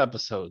 2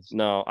 episodes.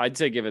 No, I'd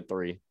say give it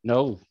 3.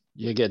 No,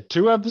 you get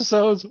 2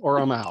 episodes or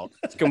I'm out.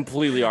 It's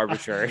completely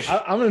arbitrary.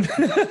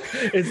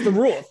 It's the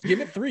rule. Give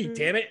it 3.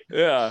 Damn it.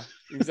 Yeah,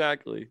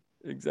 exactly.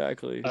 You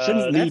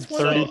shouldn't need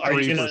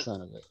 33%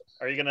 of it.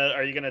 Are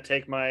you gonna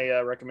take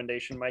my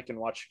recommendation, Mike, and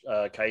watch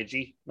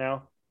Kaiji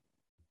now?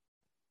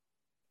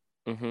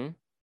 Mm-hmm.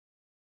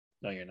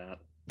 No, you're not.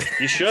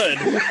 You should.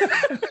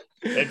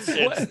 It's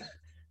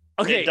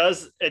okay.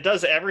 It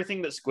does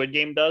everything that Squid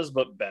Game does,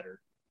 but better.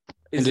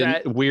 Is in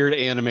that weird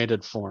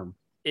animated form?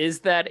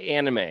 Is that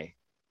anime?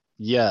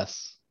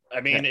 Yes.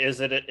 I mean, is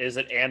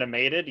it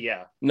animated?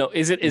 Yeah. No.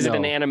 Is it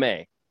an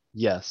anime?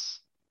 Yes.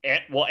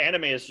 Well,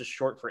 anime is just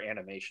short for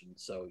animation,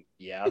 so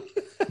yeah.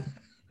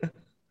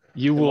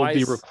 You will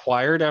be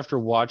required after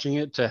watching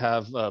it to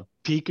have a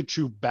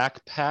Pikachu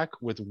backpack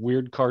with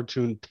weird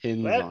cartoon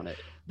pins on it.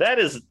 That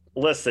is,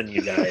 listen,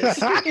 you guys.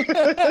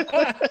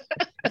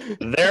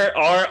 There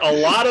are a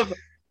lot of,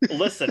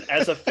 listen,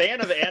 as a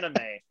fan of anime,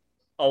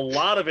 a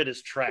lot of it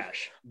is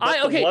trash.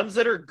 But the ones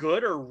that are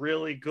good are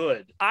really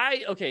good.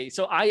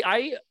 So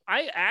I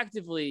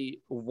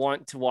actively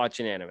want to watch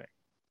an anime.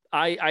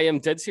 I am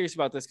dead serious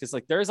about this because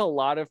like there's a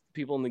lot of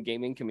people in the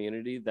gaming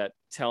community that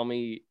tell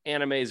me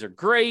animes are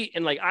great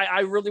and like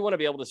I really want to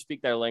be able to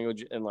speak their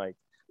language and like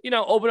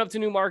open up to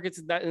new markets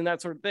and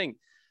that sort of thing.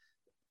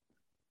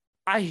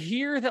 I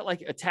hear that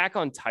like Attack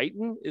on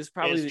Titan is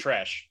probably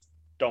trash.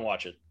 Don't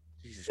watch it.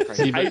 Jesus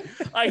Christ.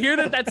 I hear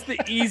that that's the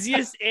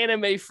easiest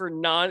anime for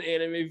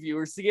non-anime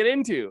viewers to get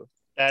into.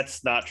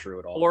 That's not true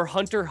at all. Or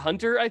Hunter x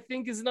Hunter, I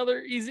think, is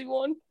another easy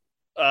one.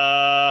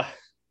 I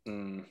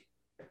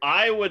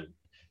would.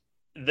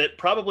 That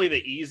probably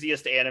the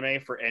easiest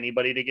anime for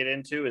anybody to get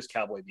into is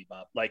Cowboy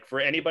Bebop. Like for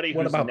anybody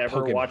who's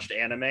never watched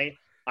anime,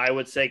 I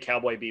would say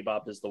Cowboy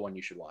Bebop is the one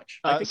you should watch.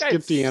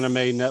 Skip the anime.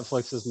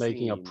 Netflix is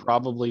making a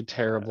probably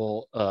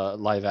terrible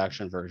live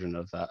action version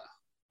of that.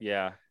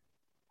 Yeah.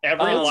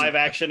 Every live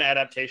action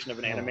adaptation of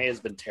an anime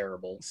has been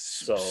terrible.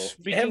 So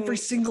every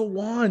single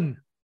one.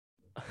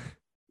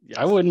 Yes.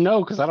 I wouldn't know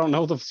because I don't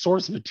know the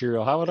source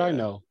material. How would I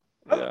know?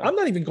 I'm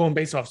not even going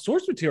based off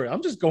source material.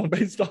 I'm just going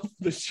based off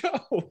the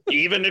show.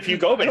 Even if you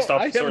go based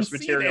off the source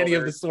material, any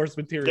of the source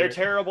material, they're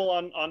terrible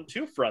on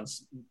 2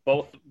 fronts.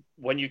 Both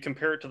when you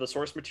compare it to the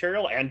source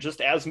material and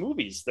just as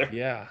movies.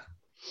 Yeah.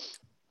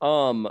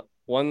 One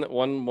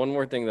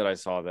more thing that I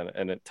saw then,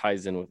 and it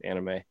ties in with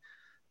anime.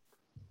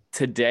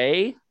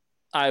 Today,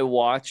 I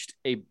watched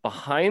a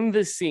behind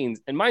the scenes,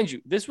 and mind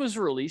you, this was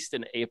released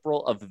in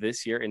April of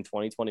this year in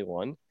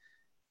 2021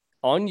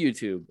 on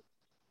YouTube.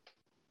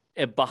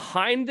 A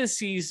behind the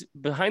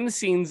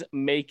scenes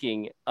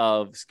making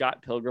of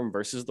Scott Pilgrim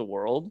versus the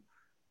World.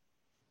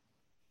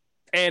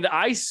 And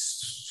I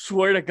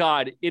swear to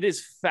God, it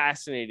is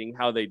fascinating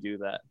how they do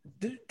that.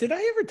 Did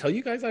I ever tell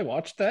you guys I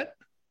watched that?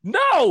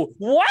 No,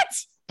 what?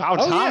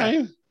 About time.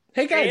 Yeah.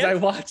 Hey guys, I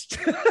watched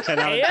 10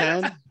 out of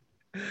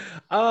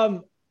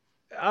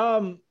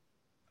 10.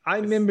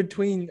 I'm in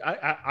between.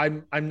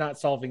 I'm not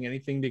solving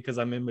anything because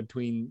I'm in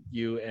between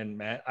you and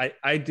Matt.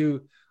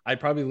 I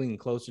probably lean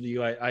closer to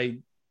you. I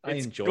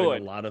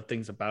enjoyed a lot of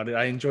things about it.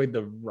 I enjoyed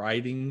the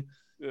writing,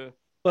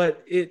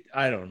 but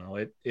I don't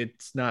know.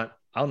 It's not.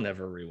 I'll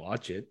never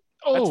rewatch it.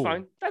 That's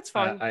fine. That's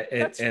fine.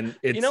 And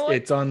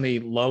it's on the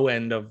low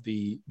end of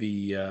the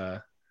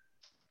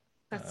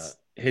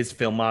his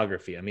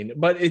filmography. I mean,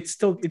 but it's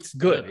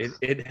good.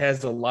 It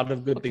has a lot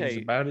of good things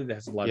about it. It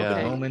has a lot of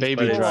good moments.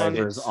 Baby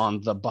Driver's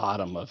on the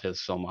bottom of his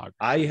filmography.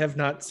 I have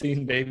not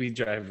seen Baby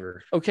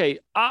Driver. Okay,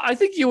 I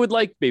think you would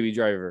like Baby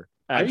Driver.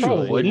 Actually. I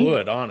probably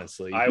would,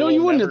 honestly. No,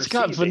 you wouldn't. It's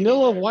got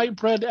vanilla white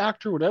bread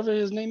actor, whatever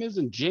his name is,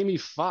 and Jamie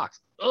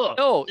Foxx. Ugh.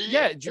 Oh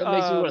yeah, that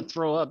makes me want to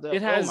throw up.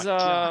 It has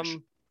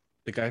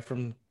the guy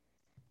from.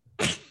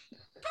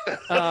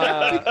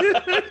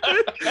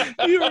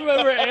 You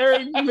remember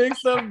Eric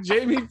mixed up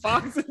Jamie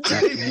Foxx and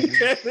Jamie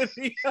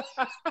Kennedy?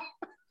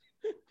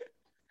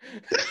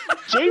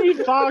 Jamie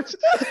Foxx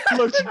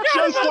looks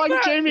just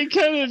like Jamie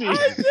Kennedy.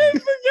 I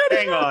did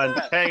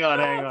forget. Hang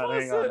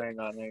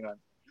on.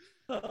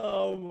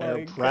 Oh my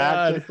They're god!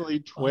 Practically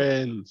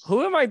twins.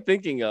 Who am I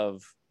thinking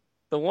of?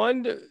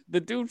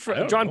 The dude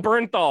from John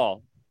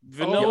Bernthal.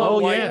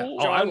 Vanilla white.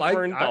 John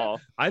Bernthal.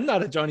 I'm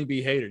not a Johnny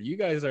B hater. You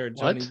guys are a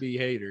Johnny B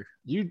hater.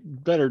 You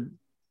better.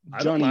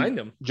 I don't mind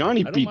him.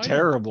 Johnny B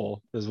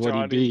terrible is what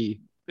he be.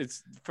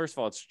 It's first of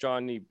all, it's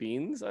Johnny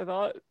Beans. I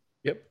thought.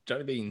 Yep,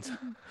 Johnny Beans.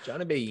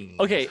 Johnny Beans.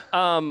 Okay.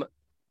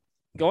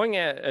 Going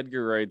at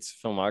Edgar Wright's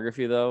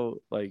filmography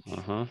though, like,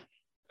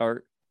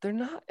 they're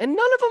not, and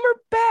none of them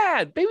are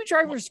bad. Baby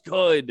Driver's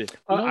good.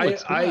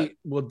 I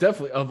will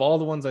definitely, of all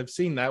the ones I've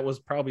seen, that was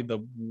probably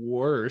the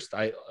worst.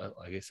 Like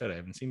I said, I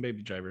haven't seen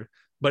Baby Driver,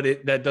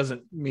 but that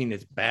doesn't mean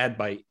it's bad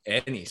by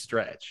any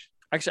stretch.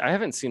 Actually, I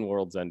haven't seen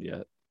World's End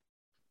yet.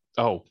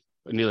 Oh,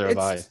 neither have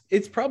I.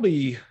 It's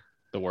probably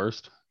the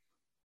worst.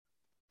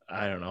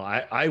 I don't know.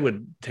 I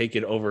would take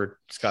it over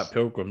Scott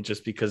Pilgrim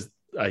just because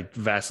I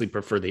vastly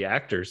prefer the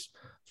actors.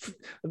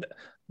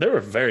 There were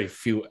very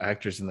few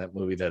actors in that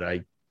movie that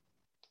I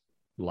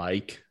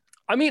like.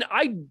 I mean,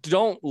 I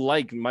don't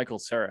like Michael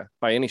Cera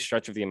by any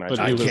stretch of the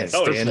imagination. I can't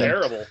stand him.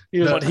 Terrible.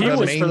 But he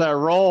was for that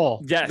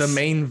role. Yes, the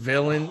main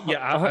villain. Yeah,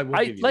 I would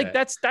give you like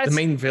that. That's the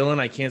main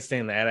villain. I can't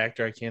stand that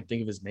actor. I can't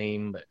think of his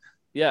name, but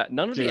yeah,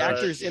 none of the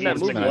actors in that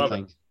movie.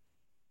 McLovin.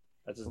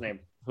 That's his name.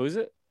 Who is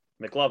it?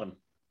 McLovin.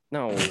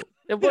 No,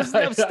 it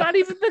wasn't. It's not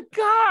even the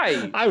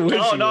guy. I wish.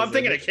 I'm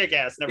thinking of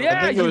Kick-Ass. I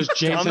think it was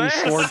Jason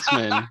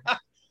Schwartzman.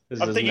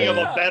 I'm thinking of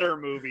a better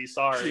movie.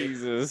 Sorry.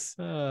 Jesus.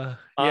 I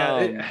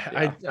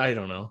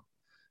don't know.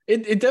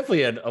 It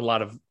definitely had a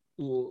lot of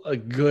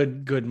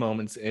good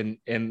moments, and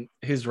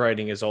his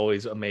writing is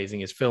always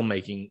amazing. His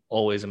filmmaking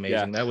always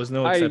amazing. That was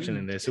no exception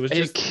in this. It was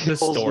just the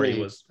story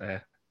was.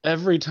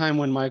 Every time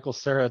when Michael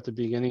Cera at the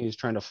beginning, he's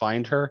trying to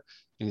find her,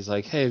 and he's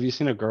like, "Hey, have you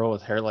seen a girl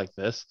with hair like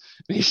this?"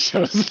 And he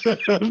shows a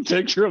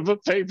picture of a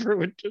paper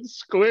with just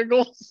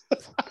squiggles.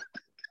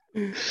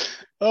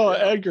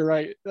 Edgar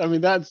Wright. I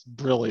mean, that's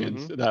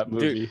brilliant. That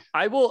movie. Dude,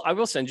 I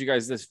will send you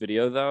guys this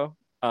video though,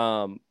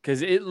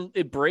 because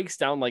it breaks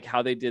down like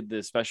how they did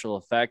the special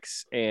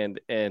effects and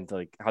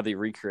like how they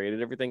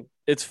recreated everything.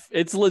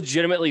 It's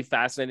legitimately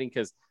fascinating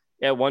because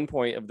at one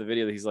point of the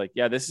video he's like,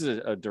 yeah, this is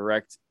a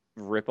direct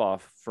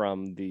ripoff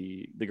from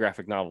the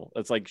graphic novel.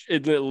 It's like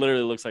it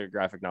literally looks like a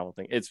graphic novel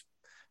thing. It's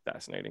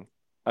fascinating.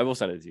 I will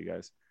send it to you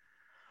guys.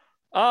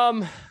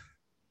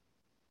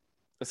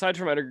 Aside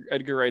from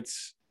Edgar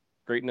Wright's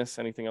greatness,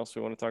 anything else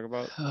we want to talk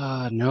about?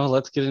 No,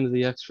 let's get into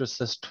the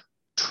Exorcist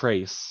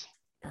Trace.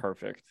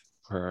 Perfect.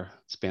 For our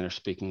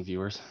Spanish-speaking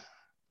viewers.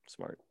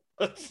 Smart.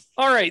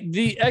 All right,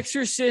 The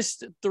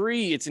Exorcist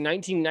III. It's a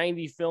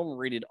 1990 film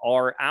rated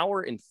R,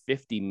 hour and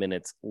 50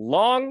 minutes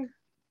long.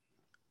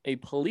 A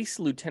police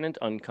lieutenant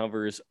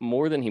uncovers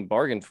more than he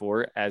bargained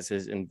for as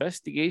his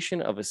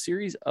investigation of a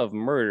series of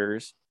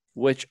murders,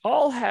 which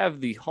all have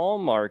the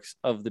hallmarks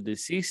of the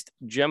deceased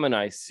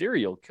Gemini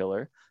serial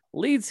killer,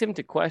 leads him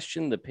to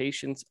question the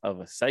patients of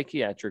a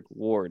psychiatric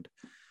ward.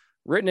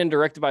 Written and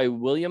directed by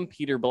William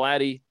Peter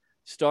Blatty,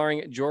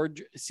 starring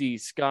George C.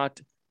 Scott,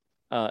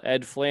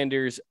 Ed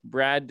Flanders,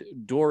 Brad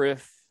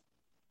Dourif,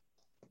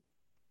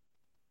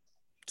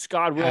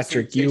 Scott Wilson,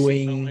 Patrick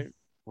Ewing,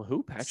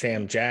 who? Patrick?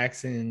 Sam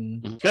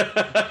Jackson.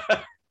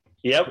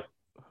 Yep.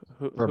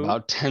 For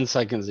about 10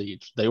 seconds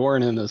each. They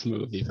weren't in this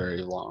movie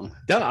very long.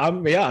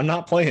 I'm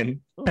not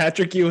playing.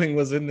 Patrick Ewing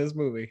was in this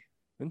movie.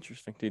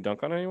 Interesting. Did he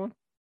dunk on anyone?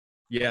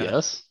 Yeah.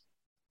 Yes.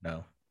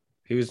 No.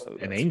 He was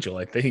an angel,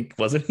 I think,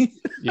 wasn't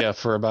he? Yeah,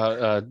 for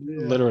about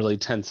literally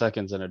 10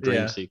 seconds in a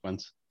dream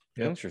sequence.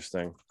 Yep.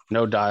 Interesting.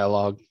 No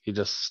dialogue. He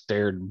just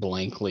stared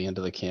blankly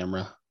into the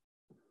camera.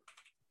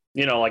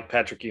 You know, like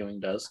Patrick Ewing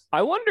does.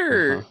 I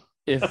wonder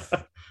if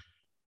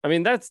I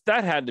mean that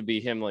had to be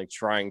him like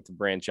trying to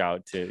branch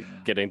out to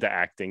get into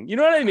acting. You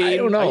know what I mean? I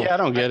don't know. I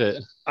don't get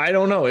it. I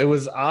don't know. It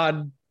was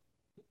odd.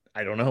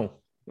 I don't know.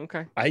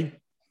 Okay.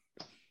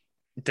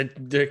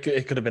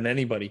 It could have been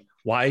anybody.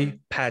 Why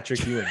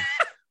Patrick Ewing?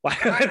 Why?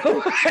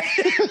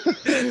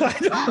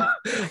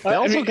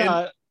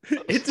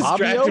 It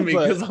distracted me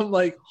because I'm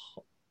like,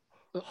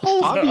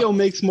 Fabio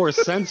makes more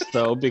sense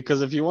though,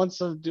 because if you want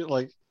some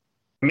like,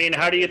 I mean,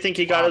 how do you think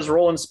he got his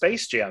role in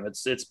Space Jam?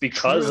 It's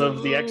because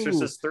of The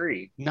Exorcist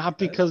III. Not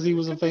because he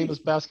was a famous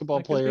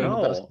basketball player in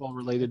a basketball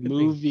related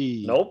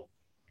movie. Nope,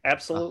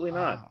 absolutely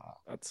not.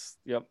 That's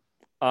yep.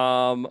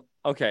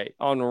 Okay,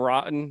 on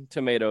Rotten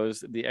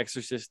Tomatoes, The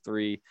Exorcist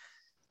III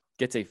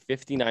gets a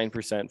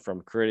 59%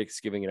 from critics,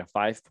 giving it a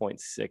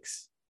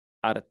 5.6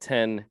 out of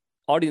 10.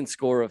 Audience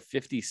score of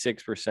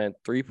 56%,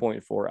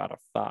 3.4 out of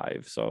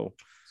 5. So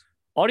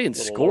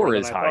audience score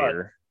is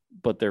higher,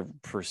 but their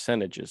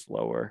percentage is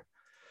lower.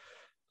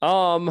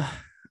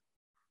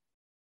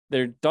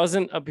 There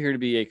doesn't appear to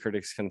be a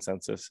critics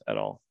consensus at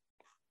all.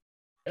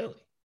 Really?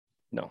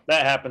 No.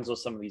 That happens with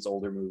some of these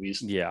older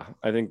movies. Yeah,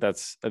 I think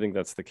that's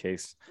the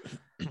case.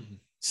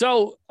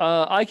 So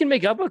I can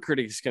make up a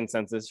critics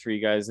consensus for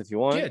you guys if you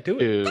want. Yeah, do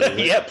it.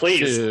 Yeah,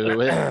 please.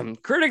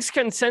 Critics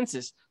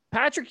consensus: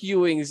 Patrick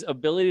Ewing's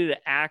ability to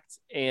act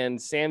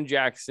and Sam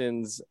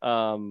Jackson's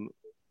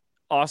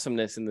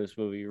awesomeness in this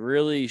movie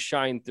really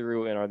shine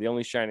through and are the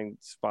only shining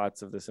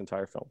spots of this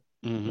entire film.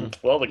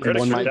 Mm-hmm. Well, the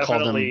critics one are might call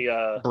them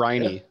definitely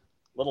briny. A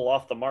little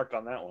off the mark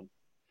on that one.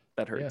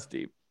 That hurts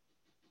deep.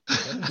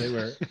 Yeah, they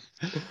were.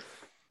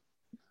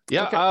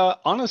 Yeah, Okay.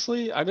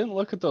 honestly, I didn't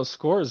look at those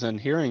scores,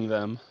 and hearing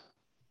them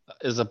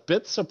is a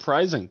bit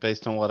surprising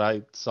based on what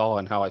I saw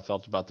and how I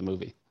felt about the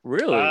movie.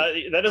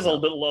 Really? That is a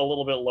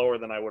little bit lower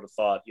than I would have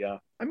thought. Yeah.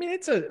 I mean,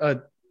 it's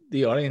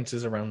the audience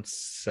is around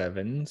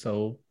 7,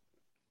 so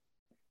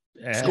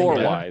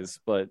score-wise,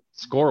 but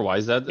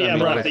score-wise, that yeah, I mean,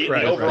 but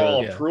the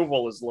overall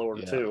approval is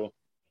lower too.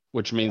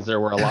 Which means there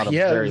were a lot of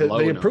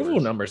the approval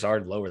numbers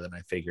are lower than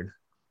I figured.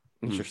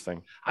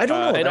 Interesting. I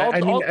don't know.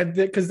 I mean,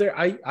 because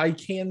I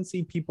can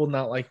see people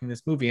not liking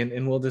this movie,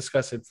 and we'll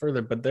discuss it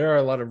further. But there are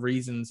a lot of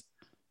reasons.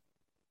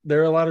 There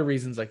are a lot of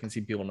reasons I can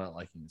see people not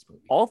liking this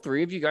movie. All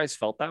three of you guys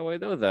felt that way,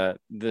 though. That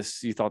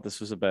you thought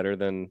this was a better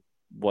than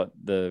what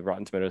the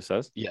Rotten Tomatoes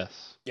says.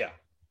 Yes. Yeah.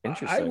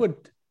 Interesting.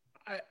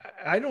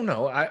 I don't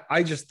know.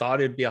 I just thought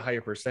it'd be a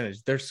higher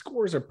percentage. Their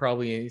scores are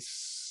probably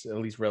at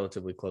least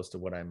relatively close to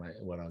what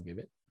I'll give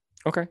it.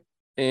 Okay.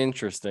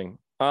 Interesting.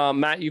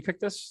 Matt, you picked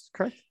this,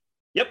 correct?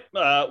 Yep.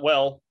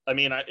 Well, I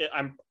mean,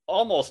 I'm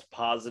almost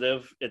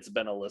positive it's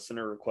been a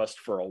listener request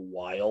for a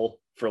while,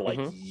 for like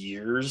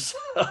years.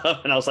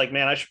 And I was like,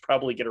 man, I should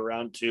probably get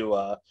around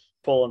to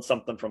pulling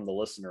something from the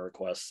listener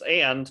requests.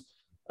 And,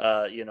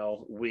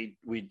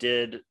 we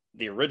did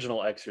the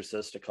original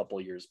Exorcist a couple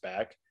years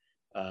back.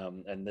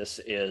 And this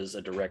is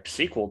a direct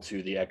sequel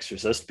to The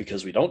Exorcist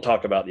because we don't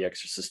talk about The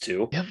Exorcist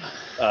II. Yep.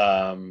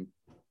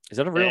 Is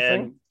that a real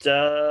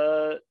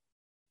thing?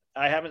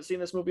 I haven't seen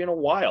this movie in a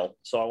while,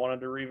 so I wanted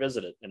to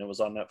revisit it, and it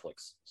was on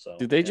Netflix. So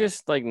did they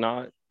just like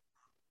not?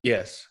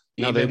 Yes.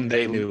 No, even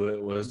they knew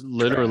it was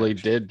literally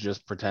trash. did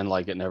just pretend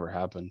like it never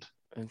happened.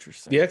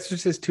 Interesting. The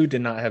Exorcist 2 did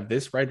not have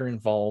this writer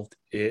involved.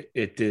 It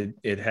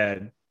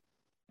had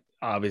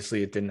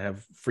obviously it didn't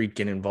have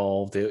Friedkin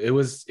involved. It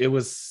was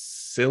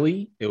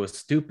silly. It was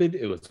stupid.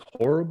 It was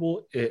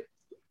horrible. It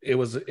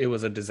was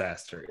a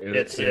disaster.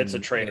 It's a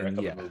train wreck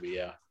of a movie.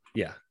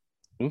 Yeah.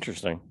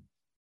 Interesting.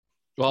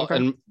 Well, Okay.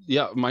 and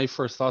yeah, my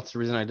first thoughts, the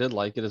reason I did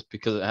like it is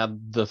because it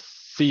had the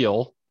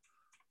feel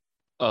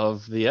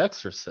of The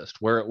Exorcist,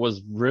 where it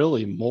was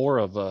really more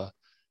of a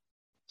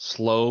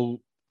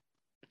slow,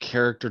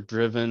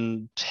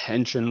 character-driven,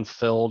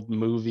 tension-filled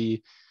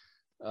movie.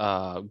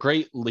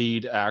 Great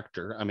lead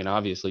actor. I mean,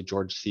 obviously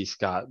George C.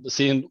 Scott.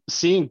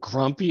 Seeing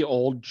grumpy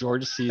old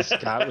George C.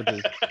 Scott with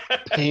his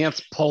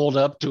pants pulled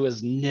up to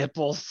his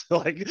nipples,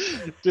 like,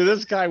 dude,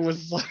 this guy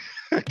was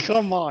like,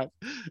 come on.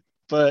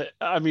 But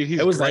I mean,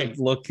 it was great. like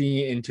looking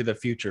into the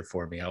future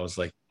for me. I was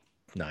like,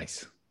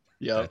 nice.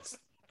 Yeah,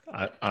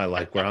 I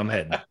like where I'm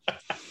heading.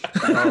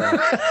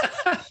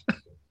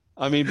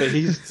 I mean, but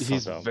he's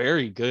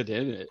very good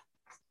in it.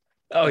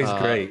 Oh, he's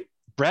great.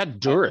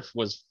 Brad Dourif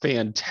was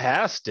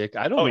fantastic.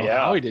 I don't know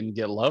how he didn't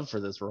get love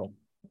for this role.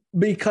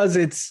 Because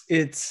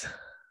it's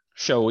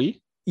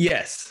showy.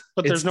 Yes,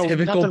 but there's no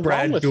typical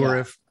Brad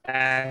Dourif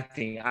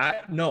acting.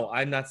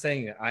 I'm not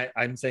saying it.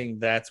 I'm saying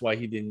that's why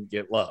he didn't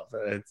get love.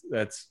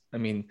 That's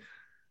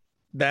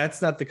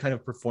not the kind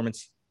of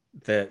performance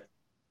that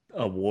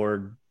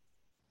award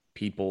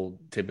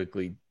people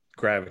typically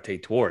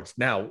gravitate towards.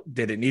 Now,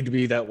 did it need to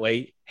be that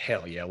way?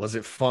 Hell yeah. Was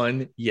it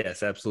fun?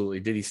 Yes,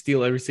 absolutely. Did he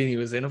steal every scene he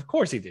was in? Of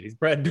course he did. He's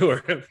Brad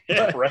Dourif.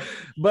 Yeah, right.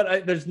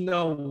 But there's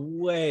no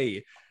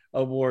way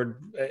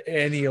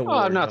any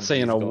award. I'm not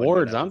saying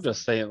awards. I'm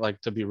just saying,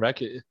 like, to be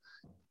recognized.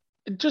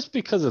 Just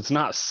because it's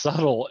not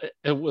subtle,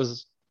 it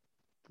was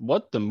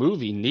what the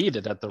movie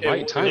needed at the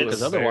right time,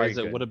 because otherwise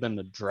it would have been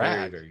a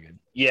drag. Very, very good.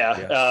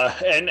 Yeah.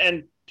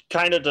 And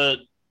kind of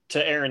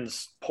to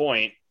Aaron's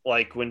point,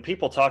 like when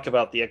people talk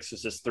about The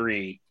Exorcist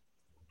III,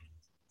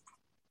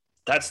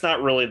 that's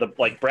not really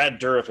Brad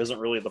Dourif isn't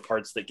really the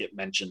parts that get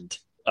mentioned.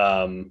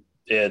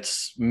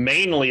 It's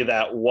mainly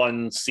that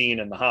one scene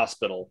in the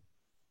hospital,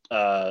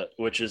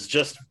 which is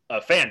just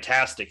a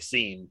fantastic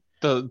scene.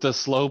 The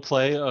slow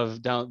play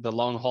of down the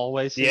long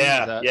hallway scene.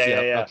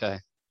 Yeah. Okay.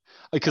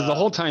 Because the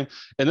whole time,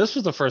 and this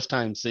was the first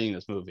time seeing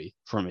this movie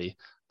for me,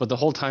 but the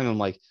whole time I'm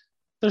like,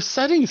 they're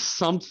setting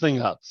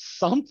something up,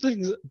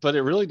 but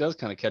it really does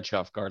kind of catch you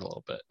off guard a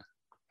little bit.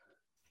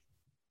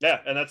 Yeah,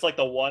 and that's like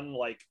the one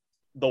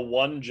the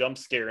one jump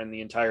scare in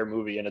the entire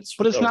movie, and it's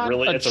but it's not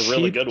it's a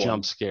really good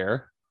jump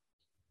scare.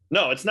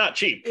 No, it's not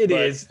cheap. It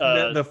is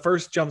the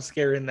first jump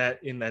scare in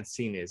that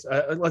scene is.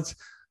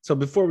 So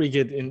before we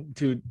get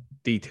into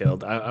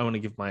detailed, I want to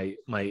give my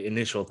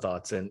initial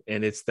thoughts, and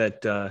it's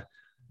that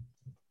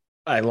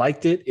I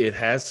liked it. It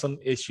has some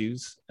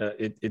issues.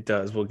 It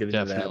does. We'll get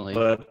into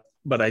that.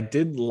 But I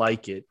did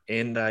like it,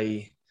 and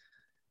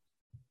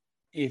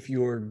if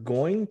you're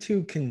going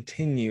to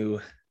continue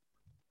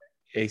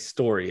a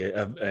story,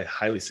 a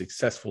highly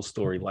successful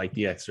story like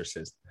The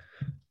Exorcist,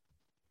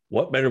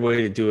 what better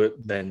way to do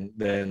it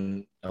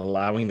than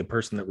allowing the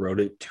person that wrote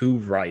it to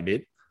write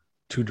it,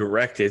 to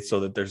direct it, so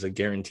that there's a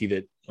guarantee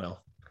that,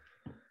 well,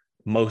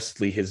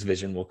 mostly his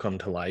vision will come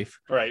to life.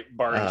 Right,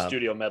 barring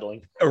studio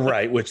meddling.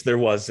 Right, which there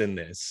was in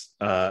this.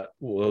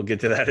 We'll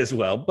get to that as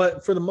well.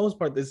 But for the most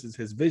part, this is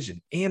his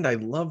vision. And I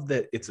love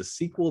that it's a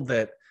sequel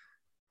that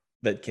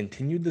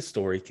continued the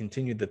story,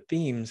 continued the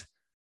themes,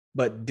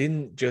 but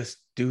didn't just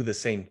do the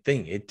same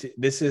thing.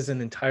 This is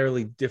an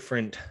entirely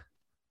different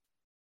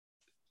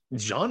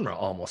genre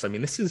almost. I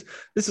mean, this is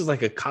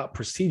like a cop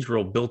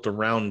procedural built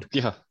around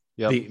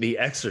the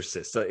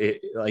Exorcist. So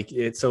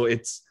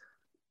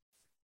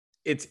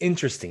it's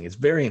interesting. It's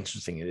very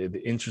interesting.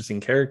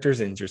 Interesting characters,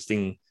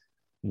 interesting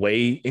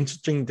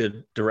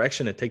the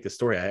direction to take the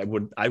story.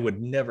 I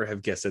would never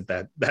have guessed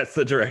that's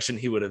the direction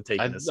he would have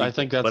taken. I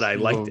think that's, but I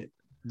liked it.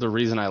 The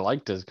reason I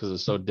liked it is because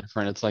it's so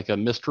different. It's like a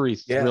mystery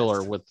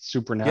thriller with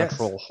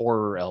supernatural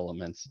horror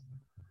elements.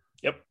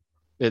 Yep.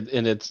 That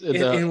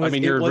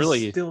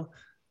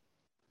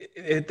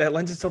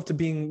lends itself to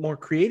being more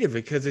creative,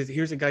 because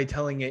here's a guy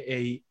telling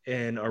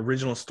an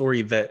original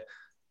story that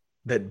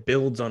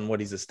builds on what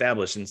he's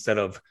established, instead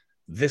of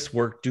this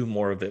work, do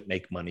more of it,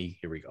 make money,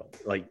 here we go.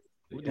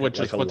 Which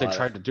is what they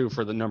tried to do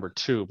for the number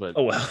 2, but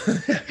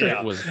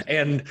it was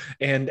and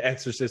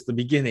Exorcist the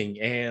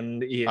beginning,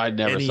 and I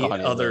never saw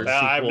any other sequel,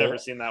 I've never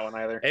seen that one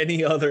either.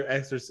 Any other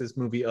Exorcist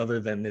movie other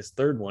than this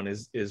third one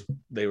is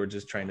they were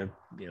just trying to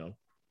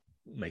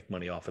make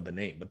money off of the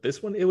name. But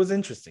this one, it was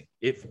interesting.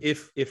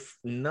 If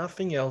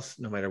nothing else,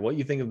 no matter what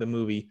you think of the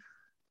movie,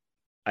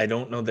 I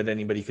don't know that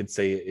anybody could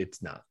say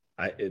it's not.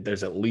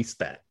 There's at least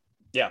that.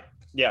 Yeah,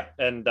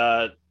 and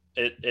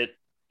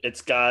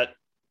it's got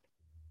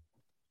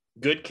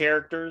good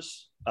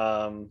characters.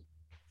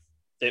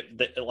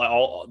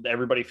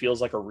 Everybody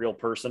feels like a real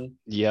person.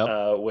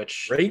 Yeah,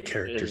 which great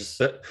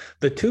characters.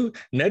 The two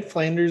Ned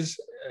Flanders.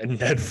 I knew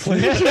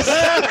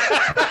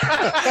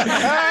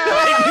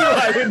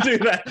I would do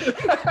that.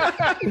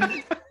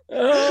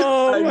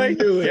 Oh my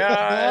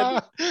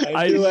God!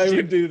 I knew I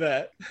would do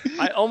that.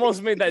 I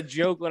almost made that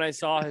joke when I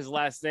saw his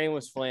last name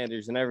was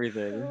Flanders and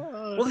everything.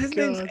 Well, his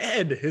name's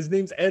Ed. His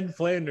name's Ed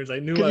Flanders. I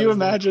knew. Can you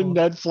imagine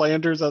Ned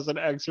Flanders as an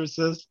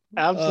exorcist?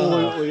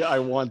 Absolutely, I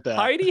want that.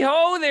 Heidi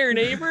ho there,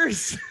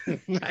 neighbors.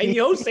 Heidi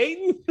ho,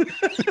 Satan.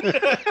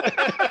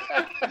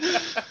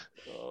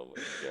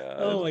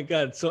 Oh my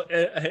God. So,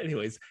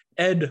 anyways,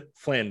 Ed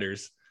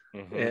Flanders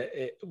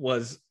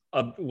was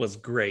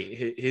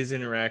great. His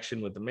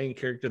interaction with the main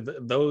character,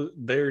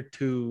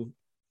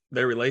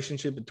 their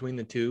relationship between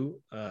the two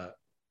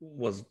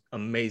was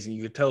amazing.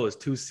 You could tell it was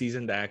two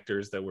seasoned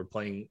actors that were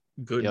playing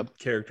good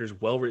characters,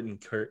 well-written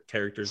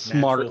characters,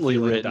 smartly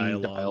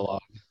written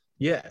dialogue.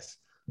 Yes,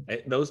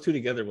 those two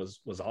together was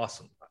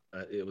awesome.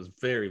 It was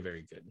very,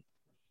 very good.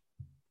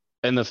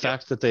 And the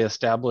fact that they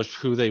established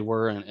who they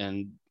were,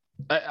 and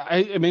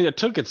I mean, it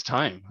took its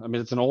time. I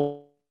mean, it's an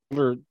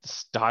older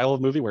style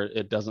of movie where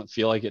it doesn't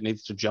feel like it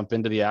needs to jump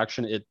into the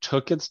action. It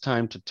took its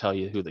time to tell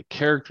you who the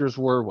characters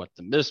were, what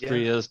the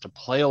mystery is, to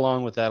play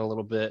along with that a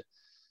little bit.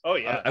 Oh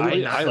yeah,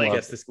 I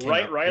guess this came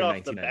right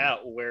off the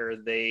bat where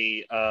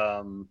they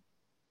I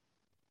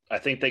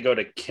think they go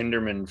to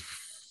Kinderman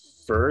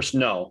first.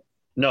 No,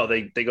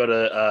 they go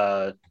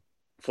to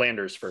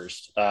Flanders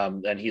first,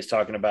 and he's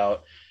talking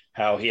about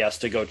how he has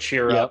to go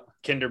cheer up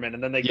Kinderman,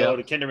 and then they go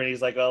to Kinderman.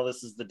 He's like, "Oh,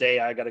 this is the day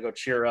I got to go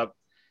cheer up."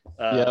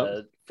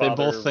 They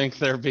both think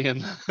they're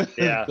being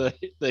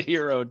the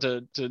hero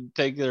to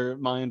take their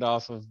mind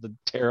off of the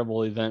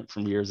terrible event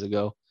from years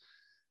ago.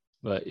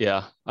 But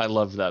yeah, I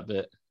loved that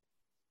bit.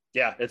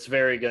 Yeah, it's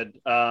very good.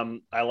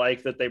 I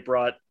like that they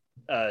brought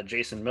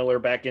Jason Miller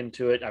back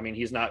into it. I mean,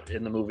 he's not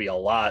in the movie a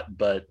lot,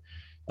 but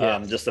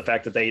just the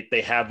fact that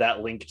they have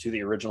that link to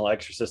the original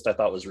Exorcist, I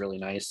thought was really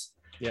nice.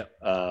 Yeah.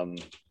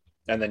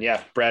 And then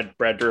Brad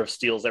Dourif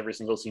steals every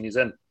single scene he's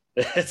in.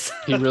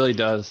 He really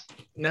does.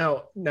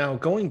 Now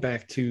going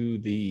back to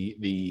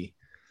the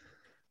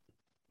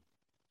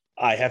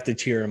I have to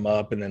cheer him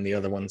up, and then the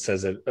other one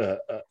says it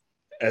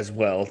as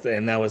well,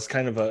 and that was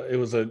kind of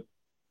a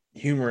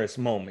humorous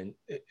moment,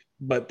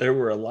 but there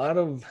were a lot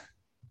of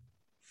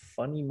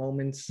funny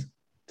moments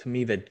to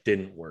me that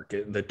didn't work.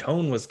 The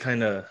tone was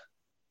kind of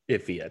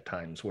iffy at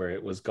times, where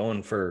it was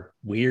going for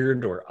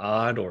weird or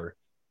odd or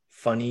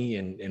funny,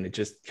 and it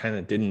just kind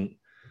of didn't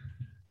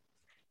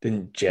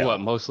gel.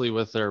 What, mostly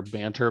with their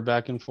banter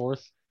back and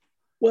forth?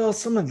 Well,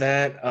 some of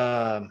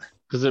that,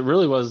 because it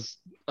really was.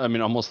 I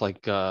mean, almost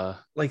like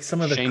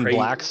some of the Shane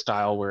Black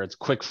style, where it's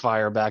quick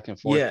fire back and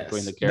forth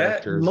between the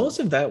characters. Most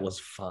of that was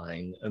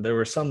fine. There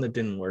were some that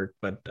didn't work,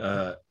 but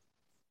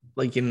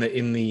like in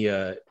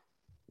the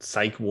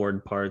psych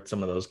ward part,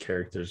 some of those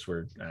characters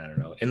were, I don't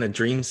know. In the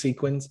dream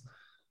sequence,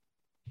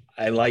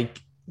 I like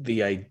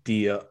the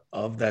idea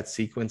of that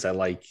sequence. I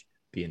like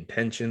the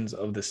intentions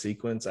of the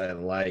sequence. I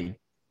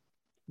like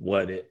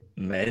what it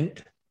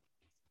meant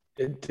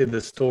to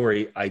the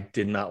story. I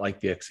did not like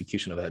the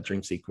execution of that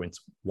dream sequence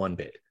one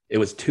bit. It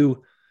was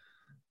too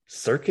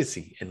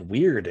circusy and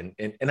weird, and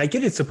I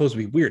get it's supposed to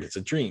be weird. It's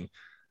a dream,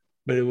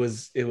 but it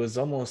was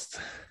almost.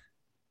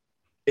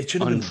 It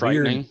should have been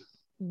weird.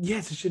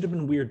 Yes, it should have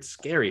been weird,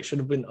 scary. It should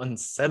have been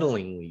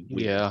unsettlingly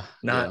weird.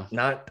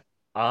 Not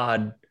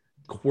odd,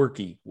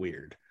 quirky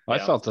weird. I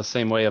felt the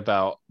same way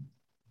about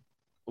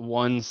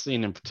one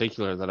scene in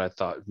particular that I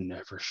thought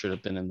never should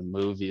have been in the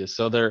movie.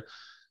 So they're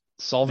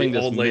solving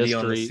this old lady mystery.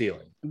 On the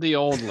ceiling. The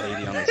old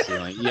lady on the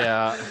ceiling.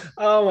 Yeah.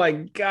 Oh my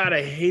God,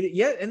 I hate it.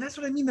 Yeah, and that's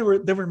what I mean.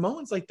 There were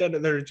moments like that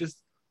are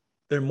just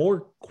they're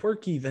more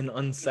quirky than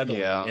unsettling.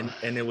 Yeah.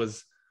 And it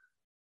was.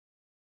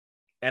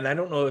 And I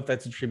don't know if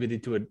that's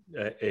attributed to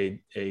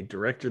a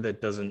director that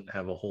doesn't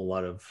have a whole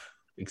lot of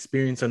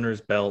experience under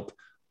his belt,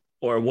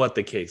 or what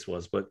the case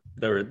was. But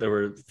there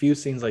were a few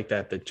scenes like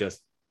that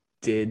just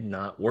did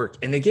not work.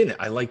 And again,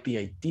 I like the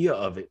idea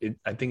of it.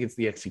 I think it's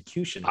the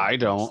execution. I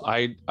don't.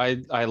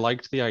 I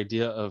liked the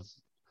idea of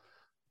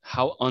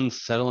how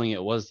unsettling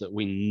it was that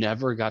we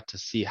never got to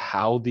see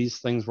how these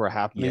things were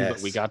happening, but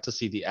we got to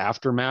see the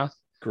aftermath.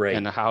 Great.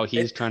 And how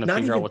he's trying to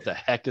figure out what the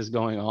heck is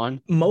going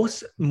on.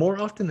 More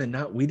often than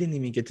not, we didn't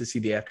even get to see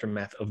the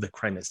aftermath of the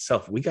crime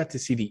itself. We got to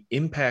see the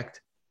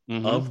impact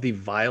of the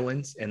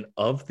violence and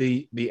of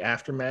the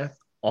aftermath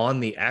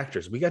on the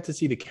actors. We got to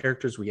see the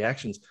characters'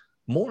 reactions.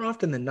 More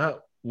often than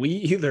not,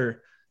 the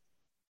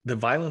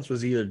violence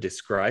was either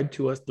described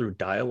to us through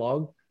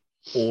dialogue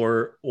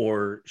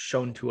or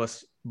shown to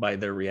us by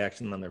their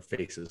reaction on their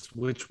faces,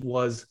 which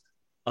was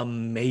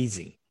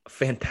amazing,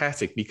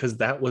 fantastic, because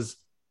that was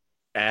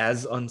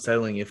as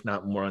unsettling, if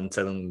not more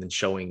unsettling, than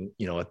showing,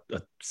 a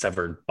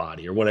severed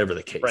body or whatever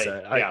the case.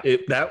 Right.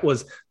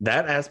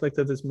 That aspect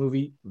of this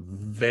movie,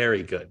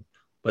 very good.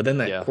 But then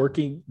the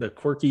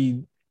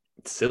quirky,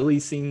 silly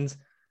scenes.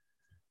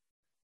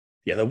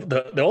 Yeah,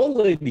 the old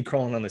lady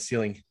crawling on the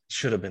ceiling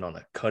should have been on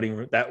the cutting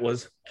room. That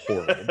was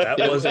horrible. That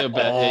was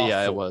awful.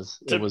 Yeah, it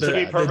was. To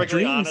be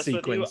perfectly honest with you,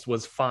 the dream sequence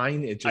was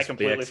fine. It just I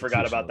completely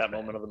forgot about that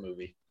moment of the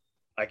movie.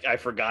 I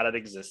forgot it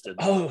existed.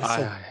 Oh,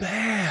 so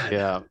bad.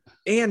 Yeah.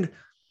 And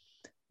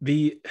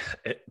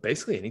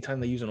basically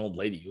anytime they use an old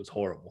lady, it was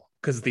horrible.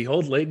 Because the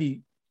old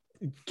lady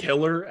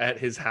killer at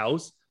his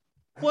house,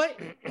 what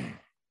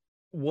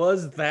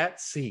was that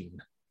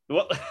scene?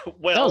 Well,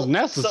 that was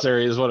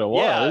necessary, is what it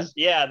was.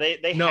 Yeah, they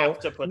have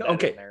to put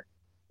that in there.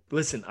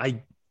 Listen,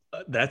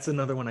 that's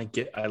another one I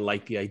get. I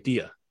like the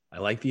idea. I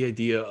like the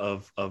idea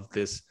of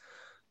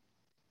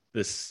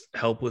this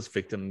helpless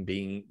victim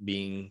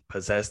being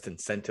possessed and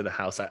sent to the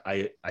house.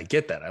 I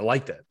get that. I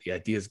like that. The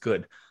idea is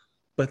good.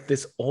 But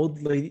this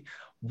old lady,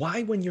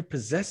 why, when you're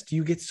possessed, do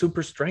you get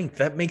super strength?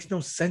 That makes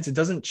no sense. It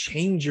doesn't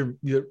change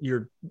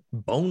your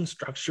bone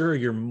structure or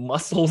your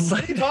muscles.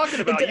 What are you talking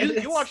about?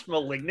 You watched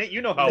Malignant.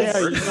 You know how it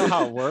works. You know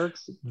how it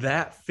works.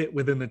 That fit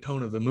within the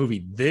tone of the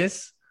movie.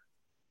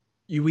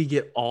 We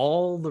get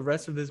all the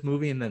rest of this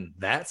movie, and then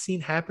that scene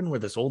happened where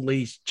this old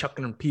lady's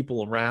chucking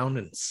people around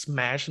and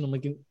smashing them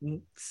again.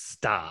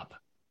 Stop.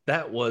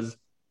 That was,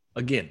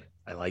 again,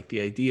 I like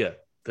the idea.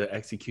 The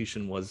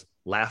execution was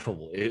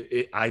laughable.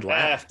 I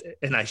laughed,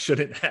 and I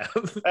shouldn't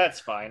have.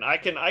 That's fine. I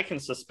can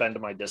suspend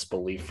my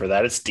disbelief for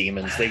that. It's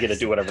demons. They get to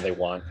do whatever they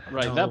want.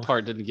 Right. That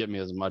part didn't get me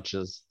as much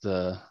as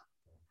the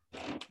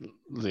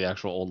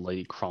actual old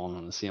lady crawling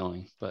on the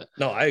ceiling. But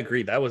no, I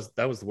agree. That was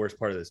the worst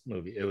part of this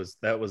movie.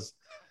 That was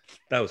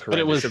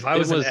horrendous. If I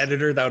was an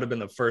editor, that would have been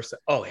the first.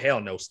 Oh, hell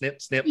no.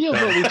 Snip. Yeah,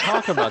 but we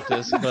talk about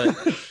this, but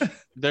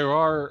there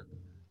are,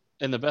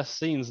 in the best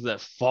scenes that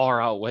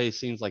far outweigh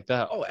scenes like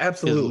that. Oh,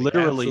 absolutely. Is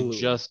literally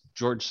just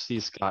George C.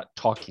 Scott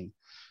talking.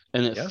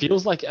 And it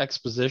feels like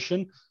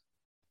exposition.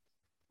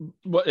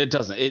 But it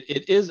doesn't.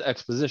 It is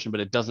exposition,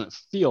 but it doesn't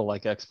feel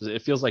like exposition.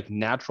 It feels like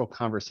natural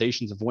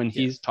conversations of when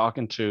he's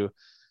talking to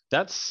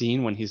that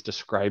scene when he's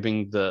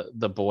describing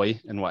the boy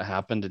and what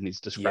happened, and he's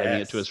describing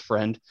it to his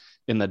friend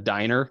in the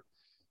diner,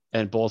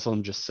 and both of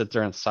them just sit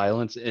there in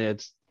silence.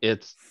 And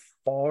it's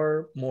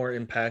far more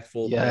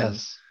impactful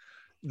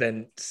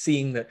than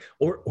seeing that,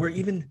 or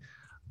even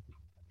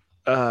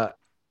I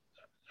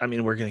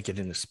mean, we're gonna get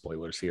into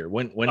spoilers here.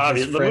 When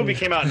the movie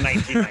came out in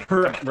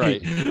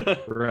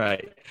 1990.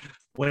 right.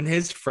 When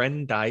his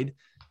friend died,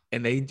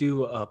 and they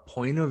do a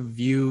point of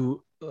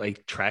view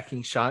like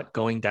tracking shot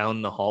going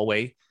down the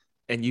hallway,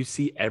 and you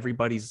see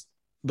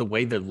the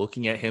way they're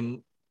looking at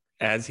him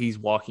as he's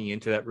walking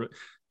into that room.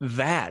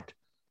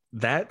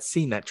 That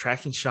scene, that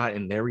tracking shot,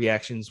 and their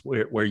reactions,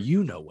 where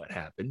you know what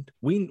happened.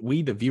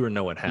 We the viewer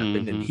know what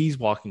happened, and he's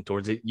walking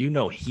towards it. You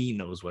know he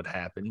knows what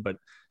happened,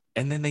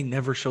 and then they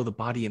never show the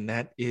body, and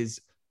that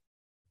is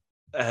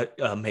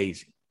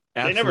amazing.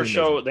 They never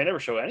show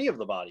any of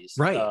the bodies.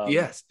 Right.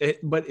 Yes.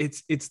 But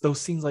it's those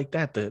scenes like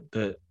that,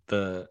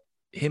 the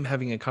him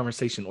having a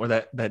conversation, or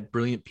that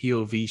brilliant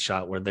POV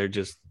shot where they're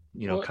just,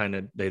 kind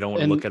of, they don't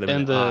want to look at him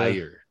in the eye.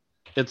 Or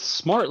it's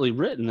smartly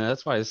written.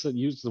 That's why I said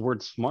use the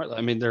word smart.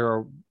 I mean, there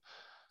are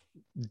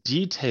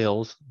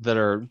details that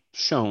are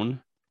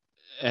shown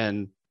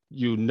and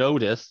you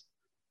notice,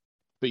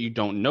 but you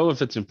don't know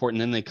if it's important.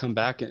 Then they come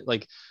back,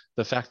 like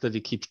the fact that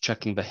he keeps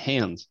checking the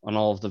hands on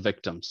all of the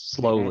victims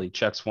slowly,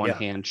 checks one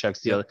hand,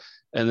 checks the other.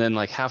 And then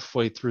like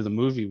halfway through the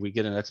movie, we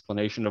get an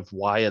explanation of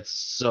why it's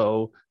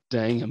so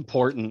dang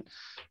important.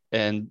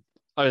 And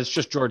it's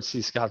just George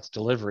C. Scott's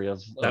delivery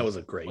of that was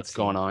a great what's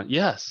scene. going on.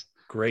 Yes.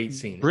 Great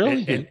scene.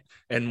 Brilliant.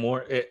 And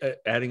more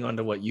adding on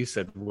to what you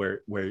said,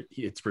 where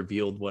it's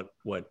revealed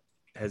what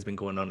has been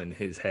going on in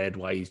his head,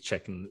 why he's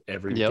checking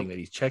everything that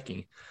he's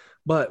checking.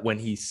 But when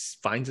he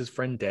finds his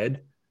friend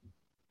dead,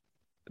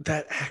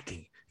 that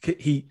acting,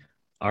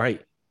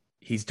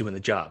 he's doing the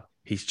job.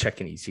 He's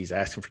checking, he's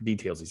asking for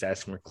details, he's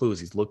asking for clues,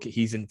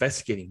 he's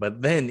investigating.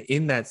 But then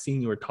in that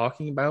scene you were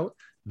talking about,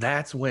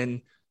 that's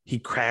when he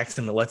cracks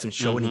and it lets him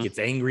show, and he gets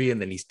angry, and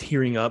then he's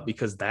tearing up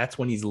because that's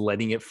when he's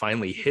letting it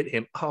finally hit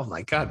him. Oh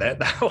my God, that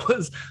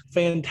was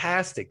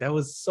fantastic. That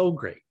was so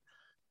great.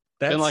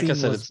 And like I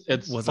said,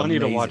 it's funny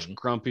to watch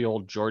grumpy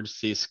old George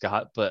C.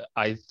 Scott, but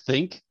I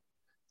think,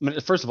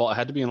 first of all, it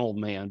had to be an old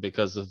man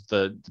because of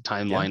the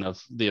timeline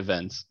of the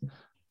events.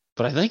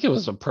 But I think it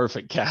was a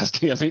perfect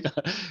casting. I mean,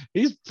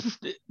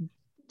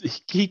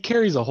 he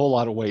carries a whole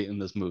lot of weight in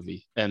this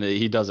movie, and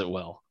he does it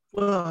well.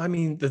 Well, I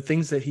mean, the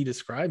things that he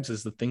describes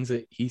is the things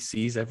that he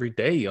sees every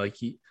day. Like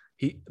he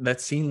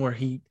that scene where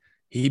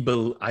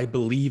I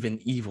believe in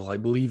evil, I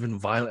believe in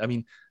violence. I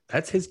mean,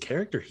 that's his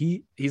character.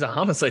 He's a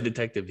homicide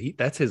detective.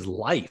 That's his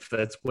life.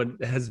 That's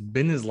what has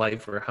been his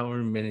life for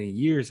however many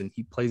years, and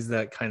he plays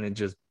that kind of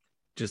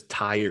just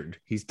tired.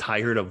 He's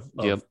tired of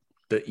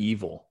the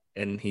evil,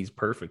 and he's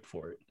perfect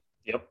for it.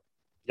 Yep.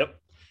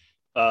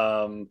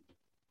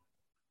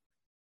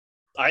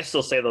 I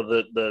still say though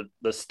the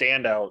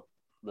standout.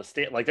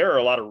 Like there are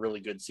a lot of really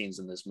good scenes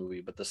in this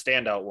movie, but the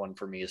standout one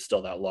for me is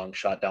still that long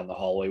shot down the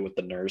hallway with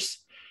the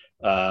nurse.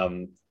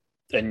 And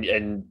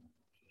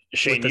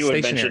Shane, you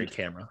had mentioned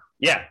camera.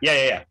 Yeah.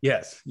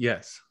 Yes.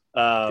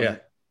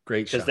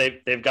 Great shot. Because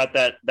they've got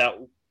that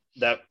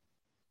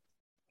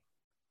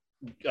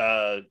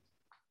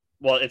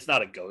well, it's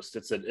not a ghost.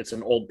 It's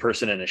an old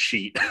person in a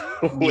sheet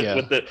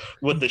with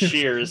the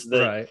shears.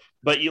 Right.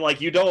 But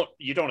you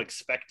don't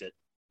expect it.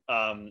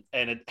 And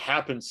it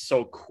happens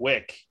so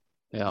quick.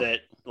 That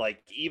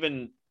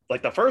even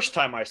the first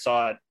time I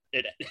saw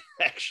it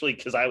actually,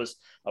 because I was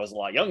a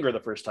lot younger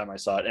the first time I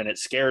saw it, and it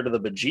scared the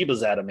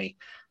bejeebas out of me.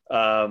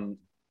 And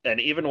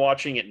even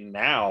watching it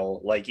now,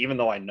 like even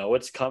though I know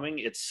it's coming,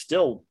 it's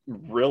still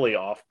really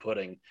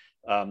off-putting.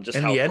 Just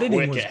and how the editing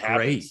quick was it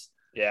happens.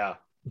 Great. Yeah,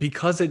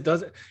 because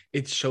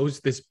it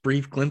shows this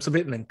brief glimpse of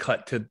it and then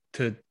cut to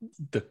the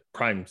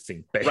crime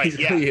scene.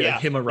 Basically, right? Yeah.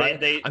 Him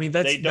arriving. I mean,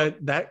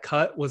 that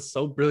cut was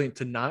so brilliant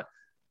to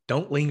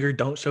don't linger,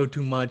 don't show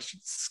too much,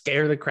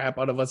 scare the crap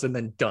out of us, and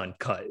then done,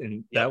 cut.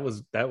 And that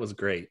was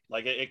great.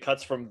 Like it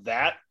cuts from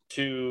that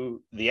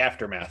to the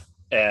aftermath,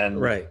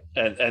 and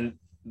and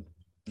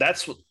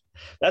that's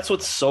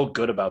what's so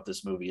good about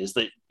this movie is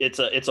that it's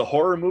a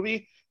horror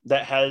movie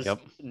that has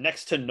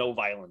next to no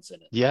violence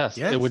in it. Yes,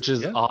 which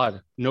is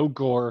odd. No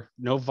gore,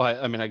 no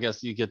violence. I mean, I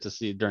guess you get to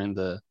see during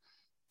the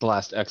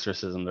last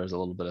exorcism, there's a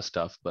little bit of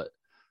stuff, but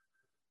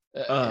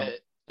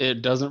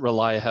it doesn't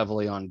rely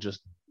heavily on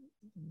just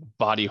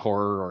body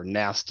horror or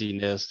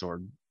nastiness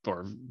or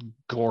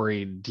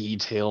gory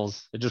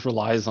details. It just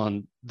relies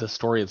on the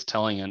story it's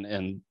telling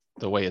and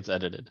the way it's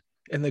edited.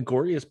 And the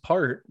goriest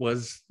part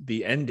was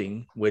the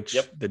ending, which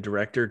the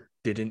director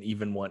didn't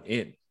even want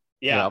in.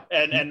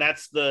 And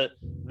that's the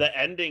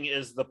ending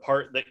is the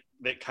part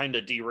that kind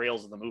of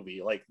derails the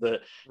movie. Like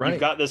you've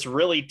got this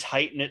really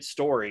tight-knit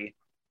story,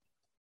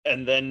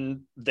 and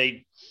then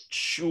they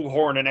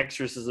shoehorn an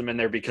exorcism in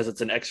there because it's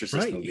an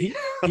exorcist movie.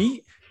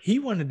 He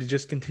wanted to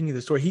just continue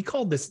the story. He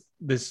called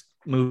this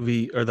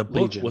movie, or the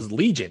book, was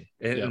Legion,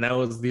 and that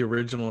was the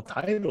original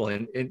title.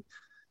 And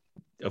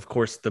of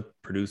course, the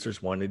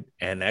producers wanted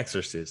an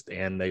exorcist,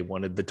 and they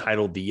wanted the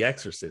title The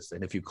Exorcist.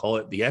 And if you call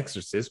it The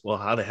Exorcist, well,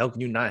 how the hell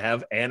can you not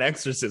have an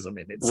exorcism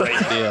in it?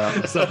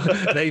 So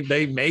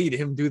they made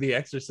him do the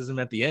exorcism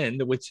at the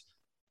end, which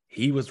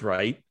he was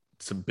right.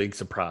 It's a big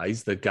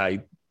surprise. The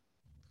guy,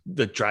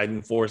 the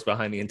driving force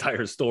behind the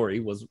entire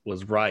story, was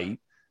right.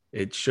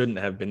 It shouldn't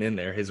have been in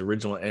there. His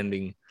original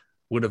ending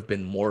would have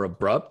been more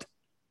abrupt,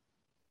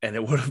 and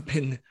it would have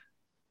been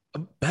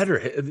better.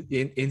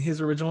 In his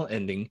original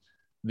ending,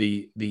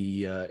 the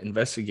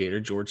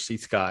investigator, George C.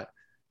 Scott,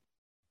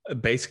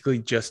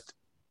 basically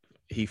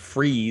he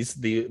frees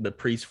the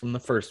priest from the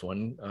first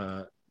one,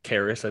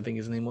 Karras, I think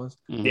his name was,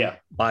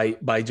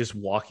 by just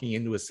walking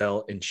into a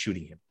cell and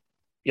shooting him.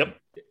 Yep.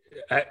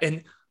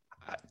 And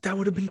that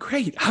would have been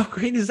great. How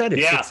great is that?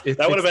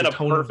 That would have been a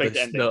perfect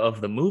ending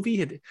of the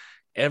movie.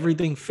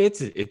 everything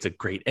fits. It's a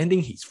great ending.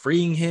 He's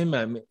freeing him.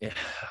 I mean,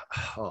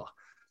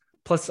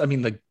 plus, I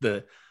mean,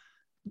 the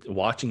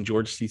watching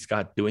George C.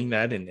 Scott doing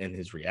that and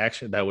his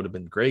reaction, that would have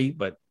been great.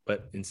 But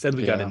instead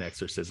we got an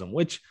exorcism,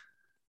 which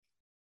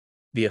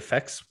the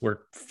effects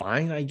were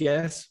fine, I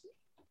guess.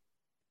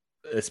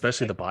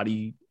 Especially the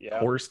body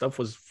horror stuff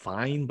was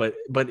fine, but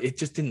it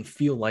just didn't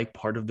feel like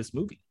part of this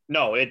movie.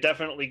 No, it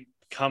definitely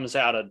comes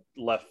out of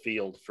left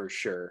field for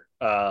sure.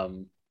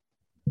 And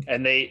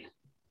they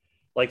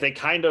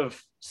kind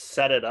of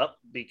set it up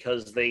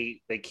because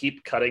they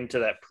keep cutting to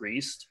that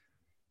priest,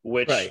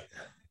 which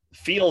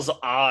feels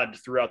odd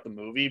throughout the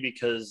movie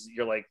because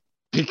you're like,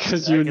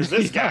 because you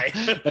this guy,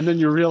 and then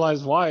you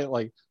realize why,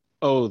 like,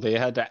 oh, they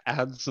had to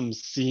add some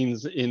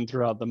scenes in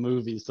throughout the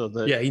movie so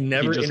that he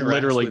never just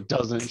literally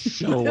doesn't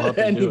show up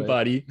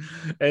anybody,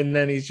 and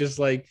then he's just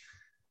like,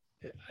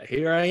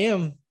 here I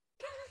am.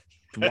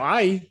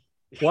 Why?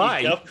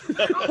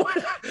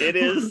 It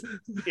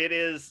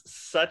is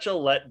such a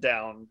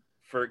letdown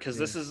because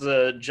this is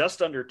a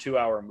just under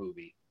 2-hour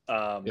movie.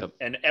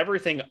 And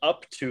everything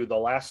up to the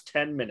last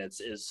 10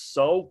 minutes is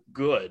so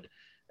good.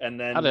 And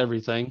then not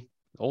everything.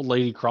 Old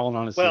lady crawling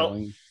on a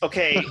ceiling.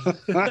 Okay.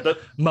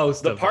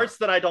 The parts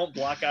that I don't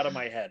block out of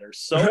my head are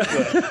so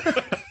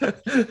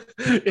good.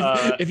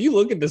 If you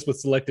look at this with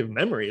selective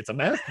memory, it's a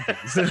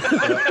masterpiece.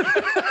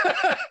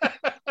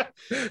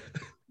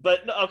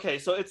 But okay,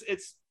 so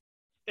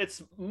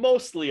it's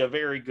mostly a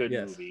very good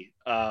movie.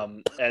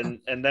 And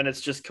then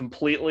it's just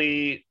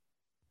completely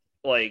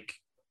like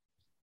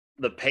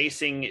the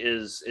pacing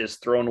is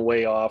thrown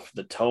way off.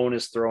 The tone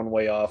is thrown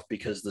way off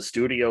because the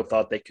studio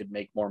thought they could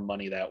make more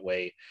money that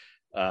way.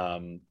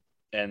 And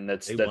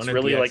that's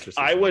really like,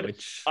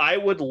 I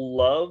would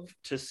love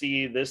to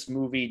see this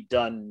movie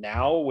done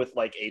now with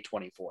like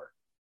A24.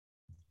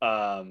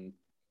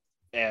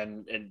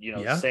 And you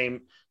know,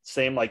 same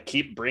like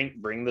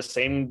bring the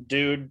same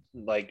dude,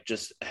 like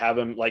just have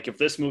him, like if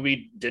this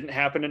movie didn't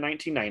happen in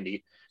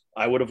 1990,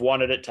 I would have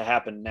wanted it to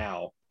happen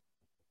now.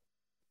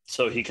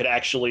 So he could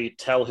actually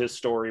tell his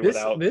story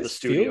without the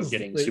studio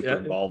getting super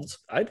involved.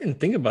 I didn't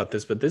think about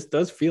this, but this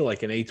does feel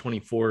like an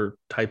A24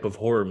 type of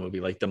horror movie,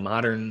 like the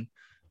modern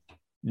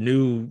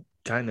new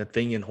kind of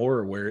thing in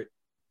horror where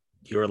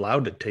you're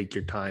allowed to take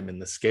your time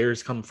and the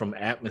scares come from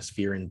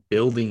atmosphere and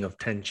building of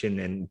tension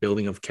and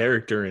building of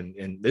character.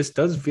 And this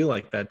does feel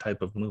like that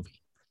type of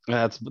movie.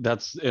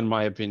 That's in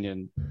my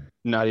opinion,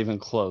 not even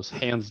close.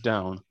 Hands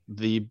down,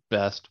 the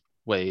best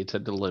way to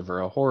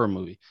deliver a horror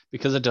movie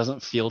because it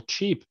doesn't feel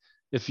cheap.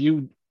 If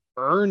you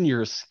earn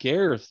your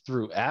scares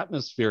through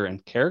atmosphere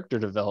and character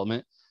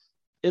development,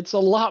 it's a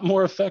lot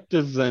more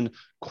effective than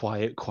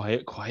quiet,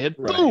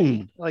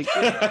 boom. Like,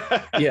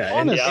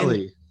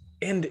 honestly.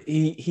 And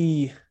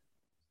he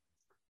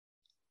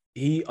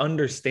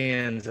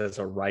understands as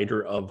a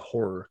writer of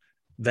horror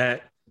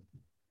that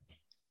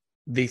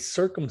the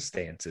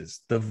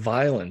circumstances, the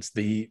violence,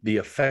 the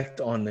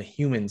effect on the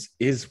humans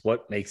is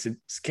what makes it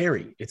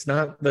scary. It's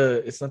not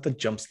the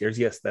jump scares.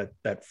 Yes,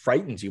 that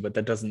frightens you, but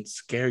that doesn't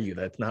scare you.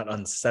 That's not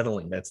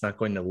unsettling. That's not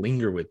going to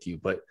linger with you.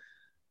 But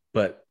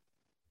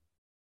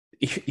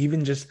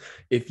even just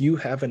if you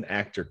have an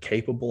actor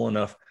capable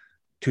enough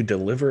to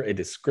deliver a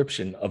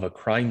description of a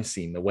crime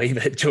scene the way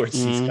that George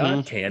C.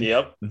 Scott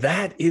can,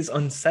 that is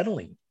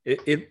unsettling.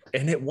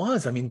 It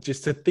was. I mean,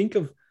 just to think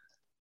of.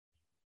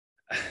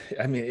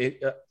 I mean,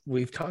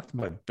 we've talked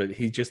about it, but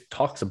he just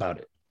talks about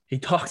it. He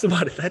talks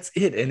about it. That's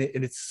it, and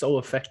it's so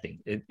affecting.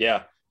 It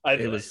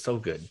was so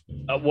good.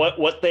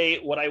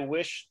 What I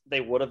wish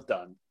they would have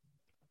done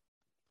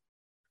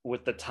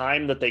with the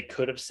time that they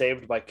could have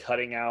saved by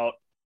cutting out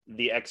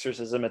the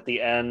exorcism at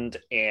the end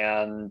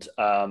and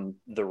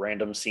the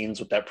random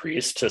scenes with that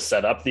priest to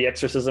set up the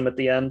exorcism at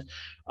the end.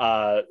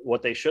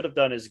 What they should have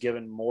done is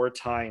given more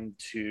time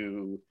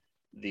to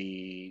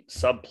the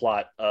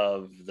subplot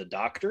of the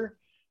doctor.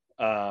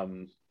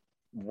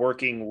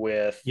 Working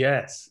with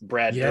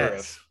Brad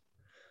Dourif.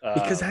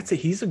 Because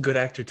he's a good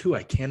actor too.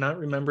 I cannot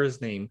remember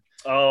his name.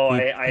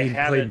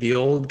 I played the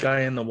old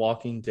guy in The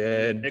Walking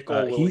Dead.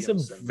 He's a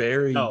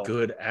very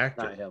good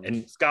actor. Not him.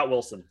 And Scott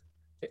Wilson.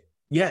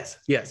 Yes,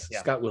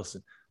 Scott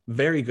Wilson.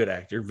 Very good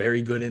actor.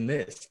 Very good in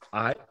this.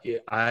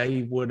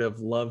 I would have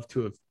loved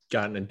to have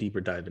gotten a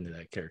deeper dive into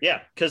that character.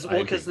 Yeah, because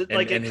like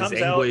it comes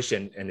his anguish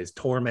and his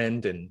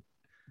torment and.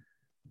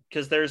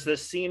 Because there's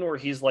this scene where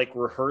he's like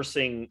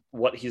rehearsing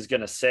what he's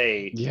gonna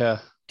say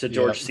to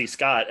George C.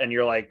 Scott, and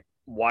you're like,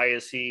 why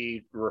is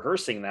he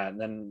rehearsing that? And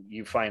then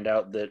you find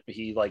out that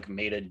he like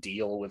made a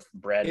deal with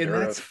Brad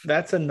Dourif.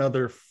 That's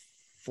another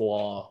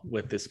flaw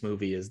with this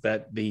movie is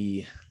that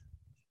the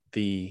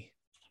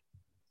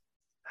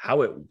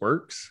how it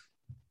works,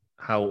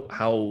 how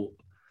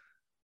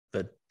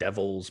the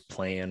devil's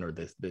plan or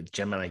the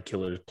Gemini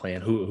killer's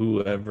plan,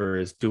 whoever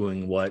is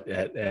doing what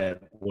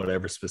at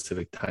whatever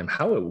specific time,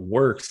 how it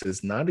works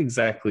is not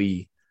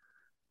exactly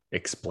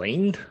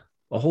explained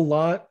a whole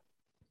lot.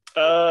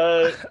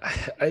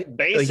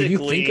 Basically, like if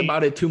you think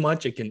about it too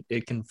much,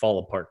 it can fall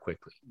apart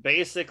quickly.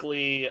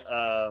 Basically,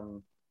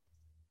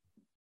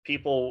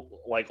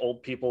 people like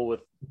old people with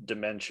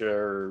dementia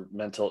or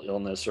mental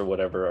illness or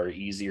whatever are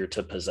easier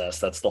to possess.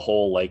 That's the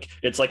whole, like,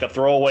 it's like a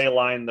throwaway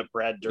line that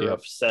Brad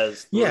Dourif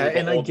says. Yeah,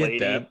 and I get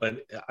that,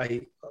 but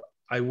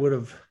I would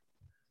have,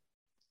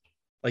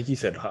 like you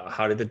said,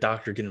 how did the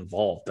doctor get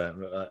involved?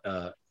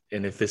 And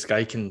if this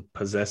guy can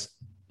possess,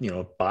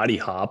 body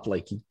hop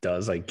like he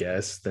does, I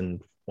guess, then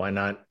why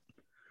not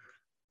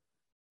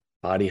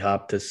body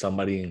hop to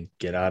somebody and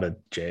get out of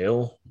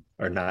jail?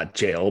 Or not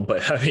jail,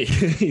 but I mean,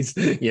 he's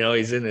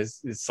in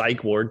his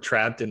psych ward,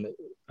 trapped in.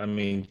 I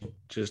mean,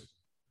 just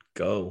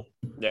go.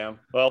 Yeah.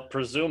 Well,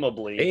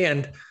 presumably.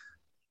 And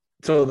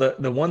so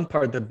the one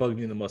part that bugged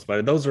me the most about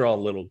it, those are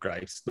all little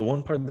gripes. The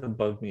one part that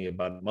bugged me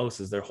about it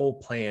most is their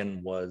whole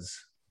plan was,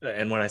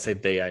 and when I say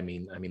they, I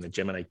mean the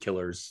Gemini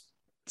killer's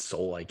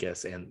soul, I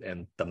guess,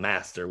 and the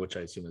master, which I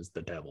assume is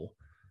the devil.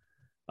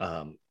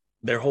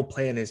 Their whole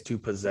plan is to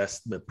possess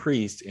the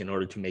priest in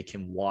order to make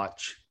him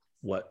watch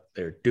what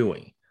they're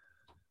doing.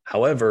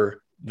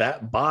 However,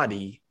 that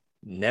body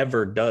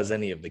never does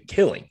any of the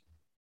killing.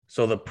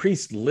 So the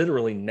priest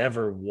literally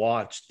never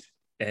watched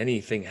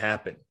anything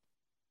happen.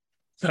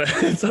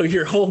 So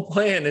your whole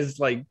plan is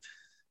like,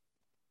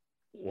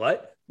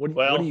 what? What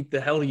the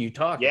hell are you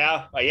talking?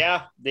 Yeah,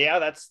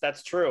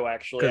 that's true,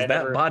 actually. Because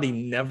that body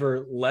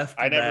never left.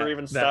 I never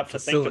even stopped to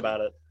think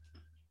about it.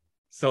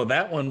 So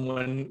that one,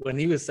 when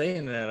he was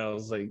saying that, I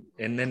was like,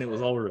 and then it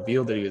was all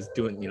revealed that he was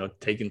doing,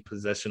 taking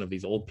possession of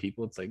these old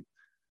people. It's like,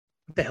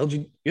 what the hell?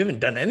 You haven't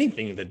done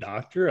anything to the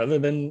doctor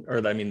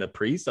the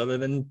priest other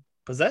than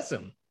possess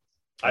him.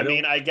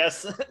 I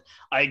guess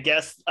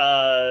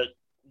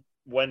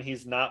when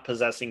he's not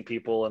possessing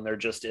people and they're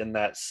just in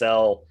that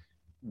cell,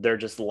 they're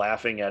just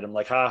laughing at him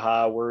like,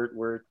 ha,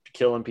 we're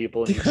killing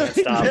people and you can't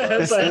stop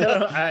us.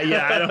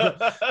 I don't.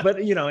 But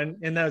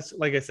and that's,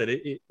 like I said,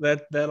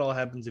 that all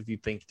happens if you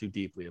think too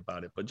deeply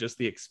about it. But just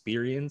the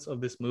experience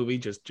of this movie,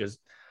 just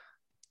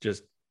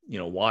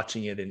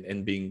watching it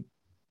and being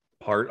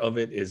part of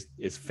it is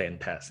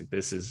fantastic.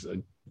 This is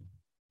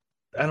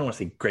I don't want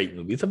to say great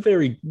movie. It's a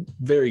very,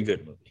 very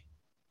good movie.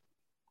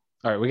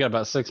 All right, we got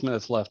about 6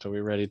 minutes left. Are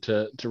we ready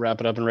to wrap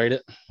it up and rate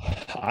it?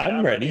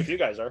 I'm ready. If you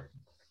guys are.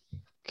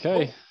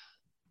 Okay.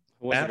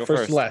 Matt,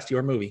 first to last,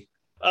 your movie.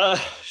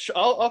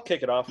 I'll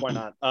kick it off. Why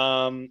not?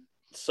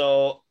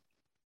 So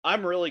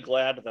I'm really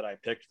glad that I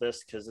picked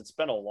this because it's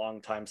been a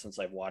long time since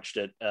I've watched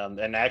it.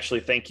 And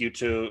actually, thank you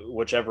to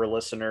whichever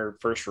listener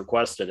first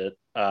requested it.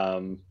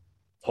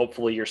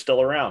 Hopefully you're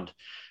still around,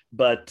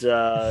 but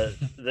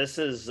this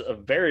is a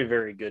very,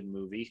 very good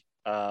movie.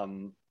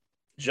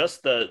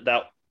 Just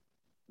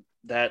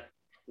that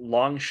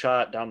long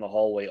shot down the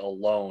hallway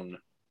alone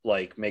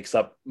makes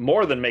up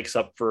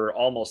for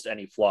almost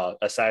any flaw,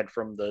 aside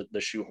from the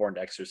shoehorned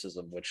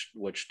exorcism,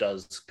 which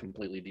does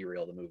completely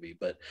derail the movie.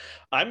 But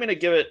I'm going to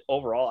give it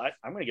overall,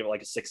 I'm going to give it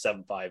like a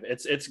 6.75.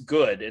 It's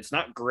good. It's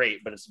not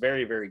great, but it's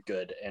very, very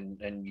good.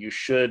 And you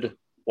should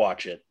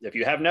watch it. If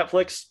you have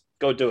Netflix,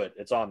 go do it.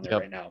 It's on there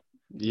right now.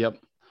 Yep.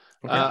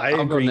 Okay,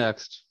 I'll go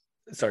next.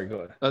 Sorry,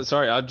 go ahead.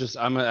 Sorry,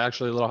 I'm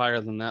actually a little higher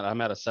than that.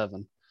 I'm at a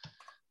 7.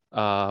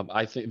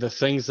 I think the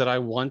things that I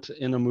want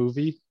in a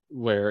movie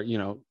where,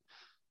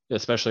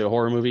 especially a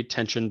horror movie,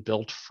 tension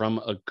built from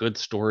a good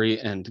story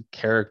and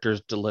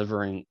characters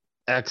delivering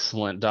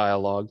excellent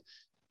dialogue,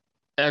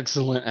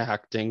 excellent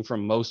acting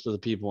from most of the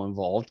people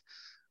involved.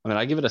 I mean,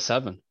 I give it a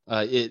 7.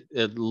 A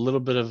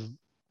little bit of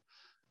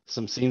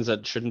some scenes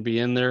that shouldn't be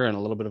in there and a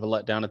little bit of a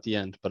letdown at the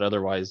end, but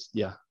otherwise,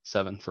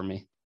 7 for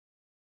me.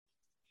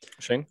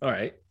 Shane? All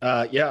right.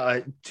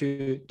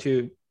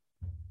 To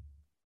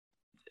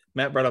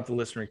Matt brought up the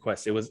listener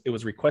request. It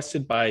was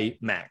requested by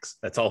Max.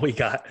 That's all we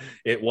got.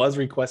 It was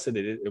requested.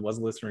 It was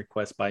a listener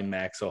request by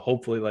Max. So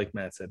hopefully, like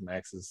Matt said,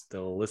 Max is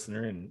still a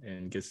listener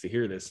and gets to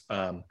hear this.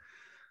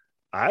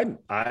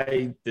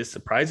 This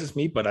surprises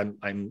me, but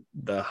I'm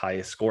the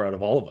highest score out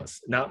of all of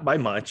us, not by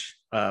much.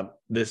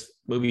 This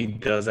movie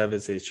does have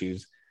its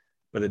issues,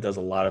 but it does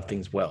a lot of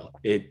things well.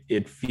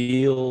 It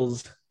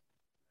feels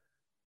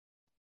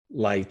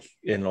like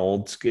an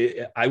old school.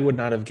 I would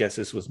not have guessed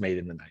this was made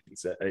in the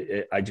 90s.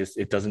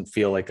 It doesn't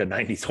feel like a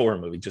 90s horror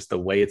movie. Just the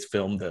way it's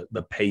filmed,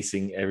 the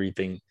pacing,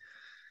 everything.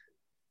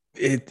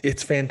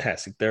 It's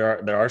fantastic.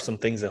 There are some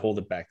things that hold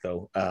it back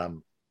though.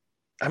 I'm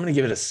going to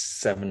give it a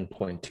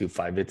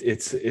 7.25.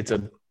 It's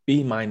a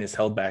B-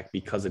 held back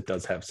because it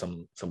does have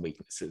some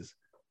weaknesses.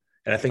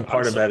 And I think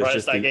part of that is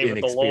just the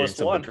inexperience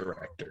of the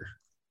director.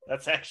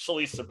 That's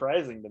actually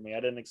surprising to me. I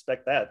didn't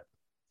expect that.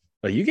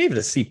 But you gave it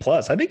a C+.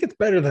 I think it's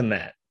better than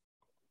that.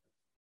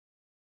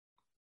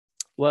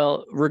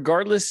 Well,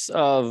 regardless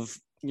of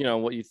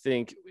what you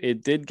think,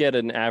 it did get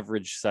an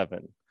average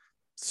 7.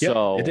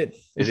 So it did.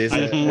 It is,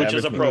 which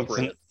is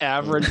appropriate. An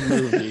average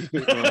movie.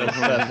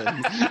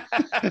 7.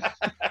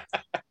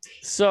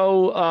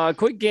 So,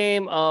 quick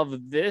game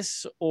of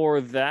this or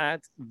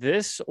that,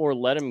 this or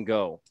let him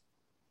go.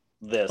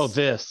 This. Oh,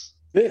 this.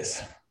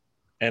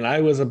 And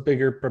I was a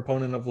bigger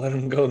proponent of let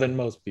him go than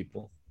most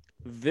people.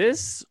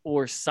 This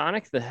or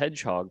Sonic the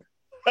Hedgehog.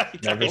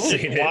 Never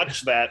seen it.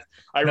 Watch that.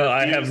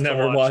 I have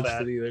never watched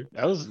that. it either.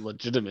 That was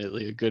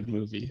legitimately a good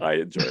movie. I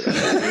enjoyed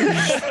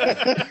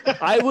it.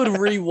 I would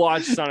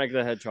rewatch Sonic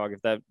the Hedgehog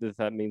if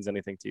that means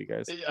anything to you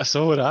guys. Yeah,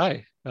 so would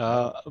I.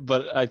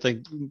 But I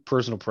think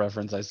personal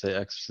preference, I say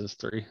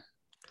Exorcist 3.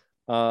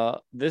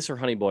 This or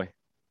Honey Boy?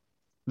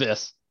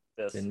 This.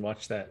 Didn't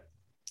watch that.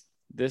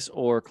 This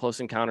or Close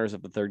Encounters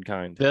of the Third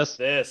Kind? This.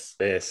 This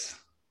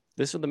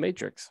or The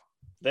Matrix?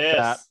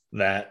 That.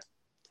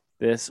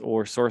 This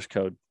or Source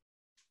Code?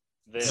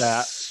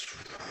 That.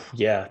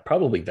 Yeah,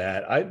 probably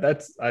that.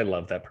 I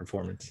love that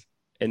performance.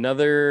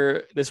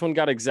 This one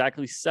got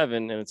exactly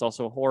 7, and it's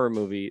also a horror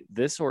movie.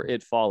 This or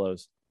It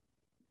Follows?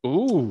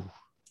 Ooh,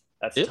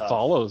 that's It tough.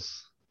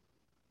 Follows.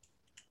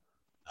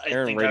 I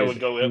think I would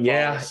go It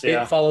Follows.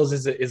 It Follows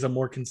is a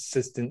more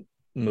consistent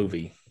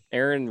movie.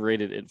 Aaron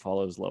rated It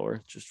Follows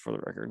lower, just for the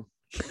record.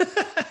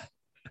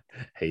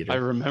 Hater. I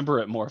remember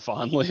it more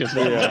fondly.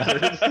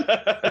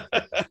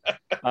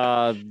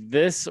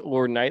 This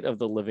or Night of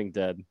the Living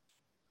Dead?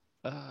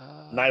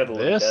 Night of the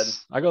Living Dead.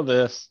 I go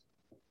this.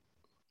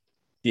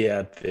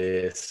 Yeah,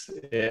 this.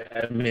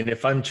 I mean,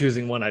 if I'm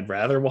choosing one, I'd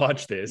rather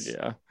watch this.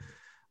 Yeah.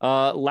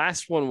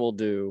 Last one we'll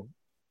do.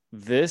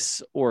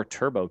 This or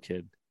Turbo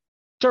Kid?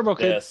 Turbo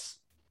Kid. This.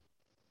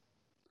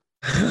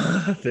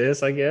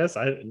 This, I guess.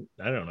 I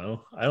don't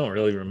know. I don't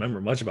really remember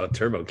much about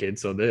Turbo Kid,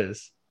 so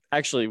this.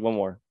 Actually, one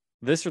more.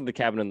 This or The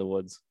Cabin in the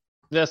Woods?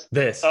 This.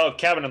 Oh,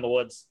 Cabin in the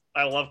Woods.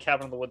 I love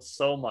Cabin in the Woods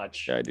so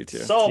much. Yeah, I do too.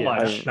 So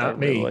much. Not I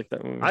me. really like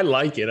that movie. I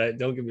like it.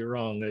 Don't get me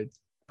wrong.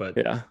 But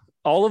yeah,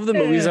 all of the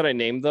movies that I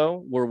named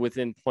though were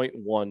within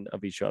 0.1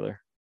 of each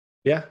other.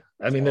 Yeah,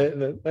 I mean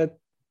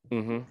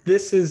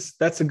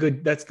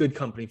that's good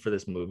company for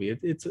this movie.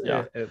 It's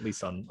at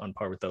least on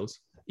par with those.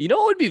 You know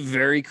what would be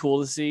very cool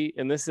to see,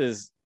 and this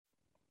is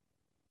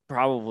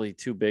probably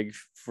too big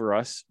for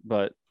us,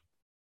 but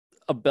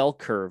a bell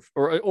curve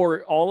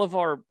or all of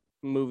our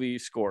movie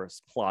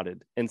scores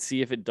plotted and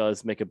see if it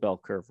does make a bell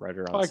curve right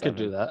around. I 7. could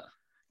do that.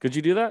 Could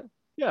you do that?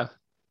 Yeah.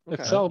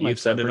 Okay. Excel You've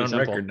makes said that it pretty on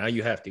simple. record. Now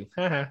you have to.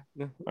 Yeah.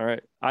 All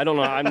right. I don't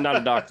know. I'm not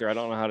a doctor. I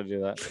don't know how to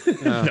do that.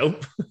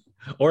 Nope.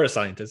 Or a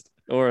scientist.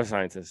 Or a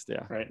scientist.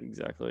 Yeah. Right.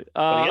 Exactly.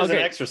 But he is an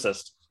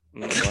exorcist.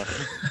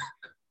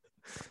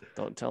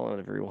 Don't tell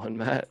everyone,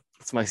 Matt.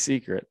 It's my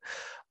secret.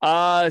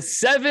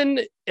 7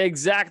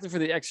 exactly for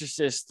The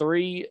Exorcist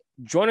 3.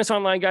 Join us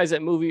online, guys,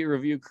 at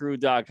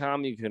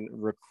moviereviewcrew.com. You can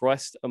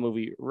request a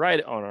movie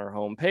right on our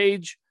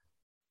homepage.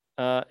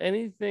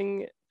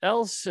 Anything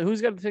else?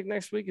 Who's got to pick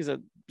next week? Is it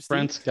Steve?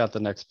 Brent's got the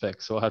next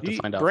pick, so we'll have to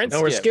find out.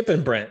 No, we're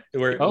skipping Brent.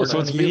 We're so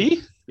it's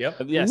me?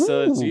 Yep. Yeah,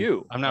 so it's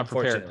you. I'm not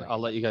prepared. I'll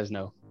let you guys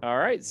know. All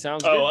right,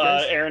 sounds good.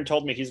 Guys. Aaron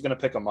told me he's going to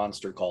pick a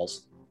Monster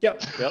Calls.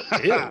 Yep.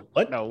 Ew.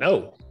 What?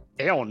 No.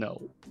 Hell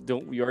no.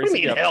 Don't you What already do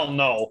you mean, hell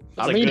no?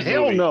 I mean,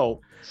 hell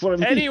no. That's what I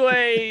mean.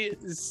 Anyway,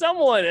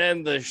 someone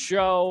end the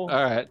show.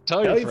 All right.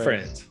 Tell your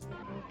friends.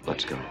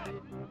 Let's go.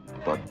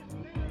 But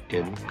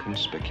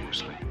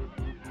inconspicuously.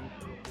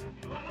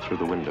 Through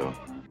the window.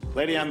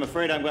 Lady, I'm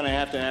afraid I'm going to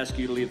have to ask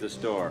you to leave the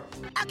store.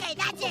 Okay,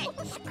 that's it.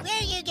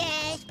 Screw you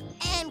guys.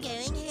 I'm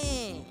going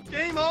home.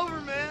 Game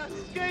over, man.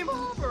 Game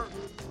over.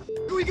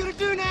 What are we gonna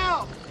do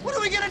now? What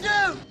are we gonna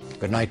do?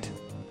 Good night,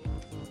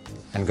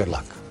 and good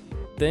luck.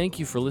 Thank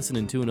you for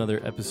listening to another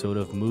episode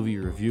of Movie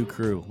Review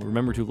Crew.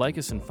 Remember to like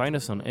us and find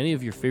us on any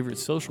of your favorite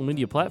social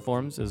media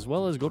platforms, as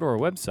well as go to our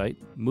website,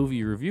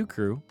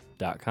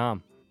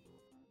 moviereviewcrew.com.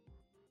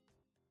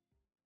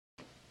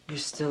 You're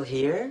still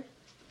here?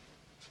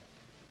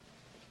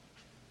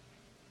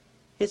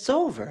 It's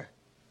over.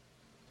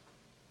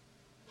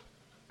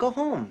 Go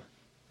home.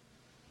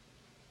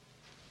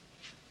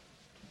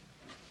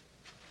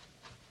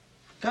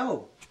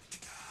 Go.